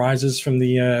some prizes from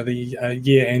the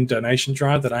year-end donation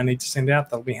drive that I need to send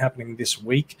out. That'll be happening this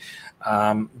week.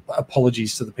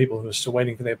 Apologies to the people who are still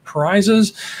waiting for their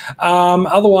prizes.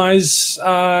 Otherwise,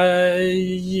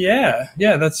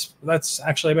 that's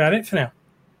actually about it for now.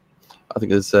 I think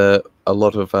there's a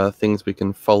lot of things we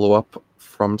can follow up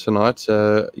from tonight.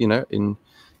 In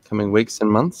coming weeks and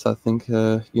months, I think.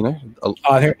 I think we'll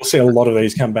see a lot of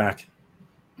these come back.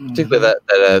 Particularly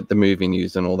that the movie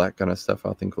news and all that kind of stuff,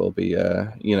 I think will be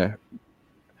hot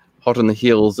on the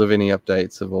heels of any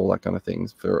updates of all that kind of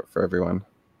things for everyone.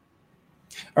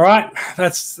 All right,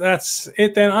 that's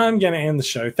it then. I'm going to end the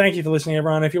show. Thank you for listening,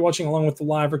 everyone. If you're watching along with the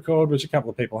live record, which a couple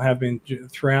of people have been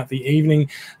throughout the evening,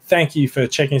 thank you for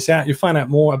checking us out. You'll find out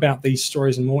more about these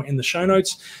stories and more in the show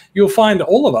notes. You'll find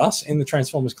all of us in the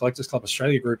Transformers Collectors Club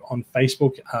Australia group on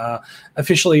Facebook.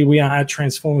 Officially, we are at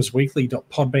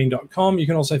transformersweekly.podbean.com. You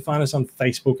can also find us on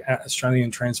Facebook at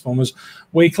Australian Transformers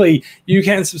Weekly. You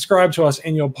can subscribe to us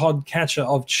in your podcatcher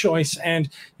of choice, and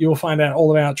you will find out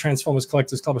all about Transformers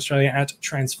Collectors Club Australia at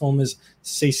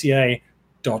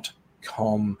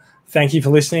transformerscca.com. Thank you for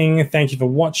listening. Thank you for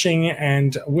watching,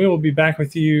 and we will be back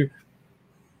with you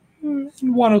in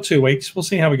 1 or 2 weeks. We'll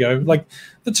see how we go. Like,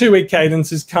 the 2-week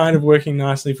cadence is kind of working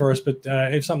nicely for us, but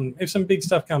if some big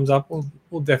stuff comes up, we'll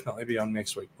definitely be on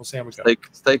next week. We'll see how we go.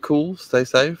 Stay cool, stay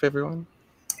safe, everyone.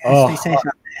 Stay safe out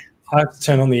there. I have to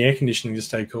turn on the air conditioning to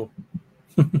stay cool.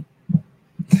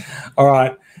 All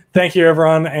right. Thank you,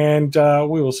 everyone, and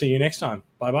we will see you next time.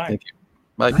 Bye-bye. Thank you.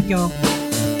 Bye. Bye, y'all.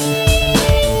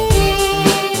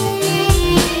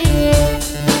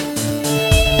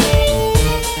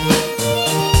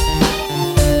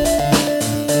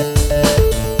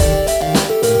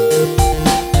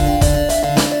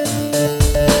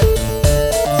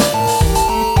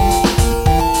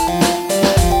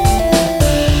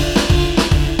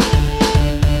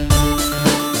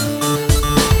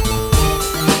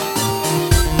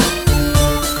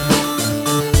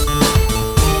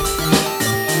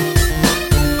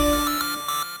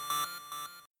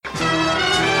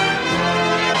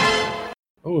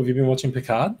 Have you been watching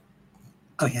Picard?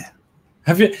 Oh yeah.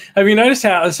 Have you noticed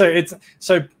how it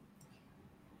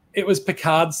was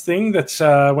Picard's thing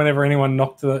that whenever anyone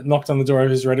knocked on the door of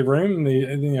his ready room,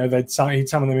 he'd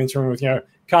summon them into a room with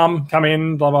come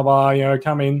in, blah blah blah,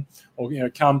 come in, or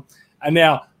come, And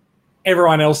now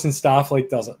everyone else in Starfleet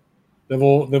does it. They've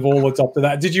all adopted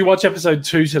that. Did you watch episode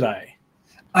 2 today?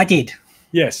 I did.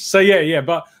 Yes. So yeah.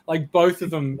 But like both of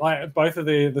them, like both of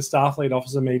the Starfleet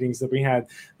officer meetings that we had,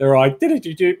 they're like,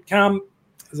 come.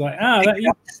 It's like,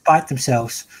 despite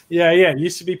themselves. Yeah. It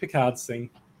used to be Picard's thing.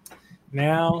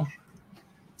 Now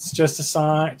it's just a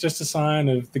sign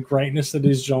of the greatness that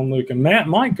is Jean-Luc. And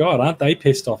my God, aren't they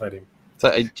pissed off at him?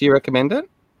 So, do you recommend it?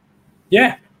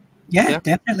 Yeah. Yeah,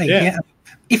 definitely. Yeah.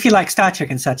 If you like Star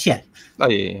Trek and such, yeah. Oh,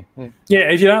 yeah.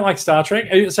 Yeah, if you don't like Star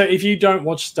Trek, so if you don't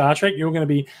watch Star Trek, you're going to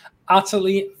be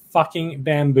utterly fucking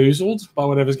bamboozled by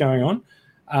whatever's going on.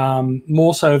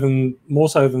 More so than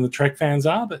the Trek fans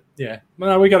are, but yeah,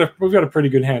 well, we've got a pretty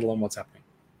good handle on what's happening.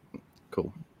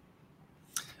 Cool.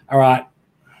 All right,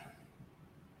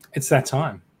 it's that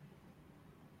time,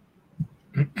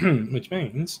 which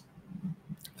means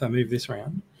if I move this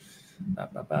around,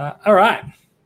 all right.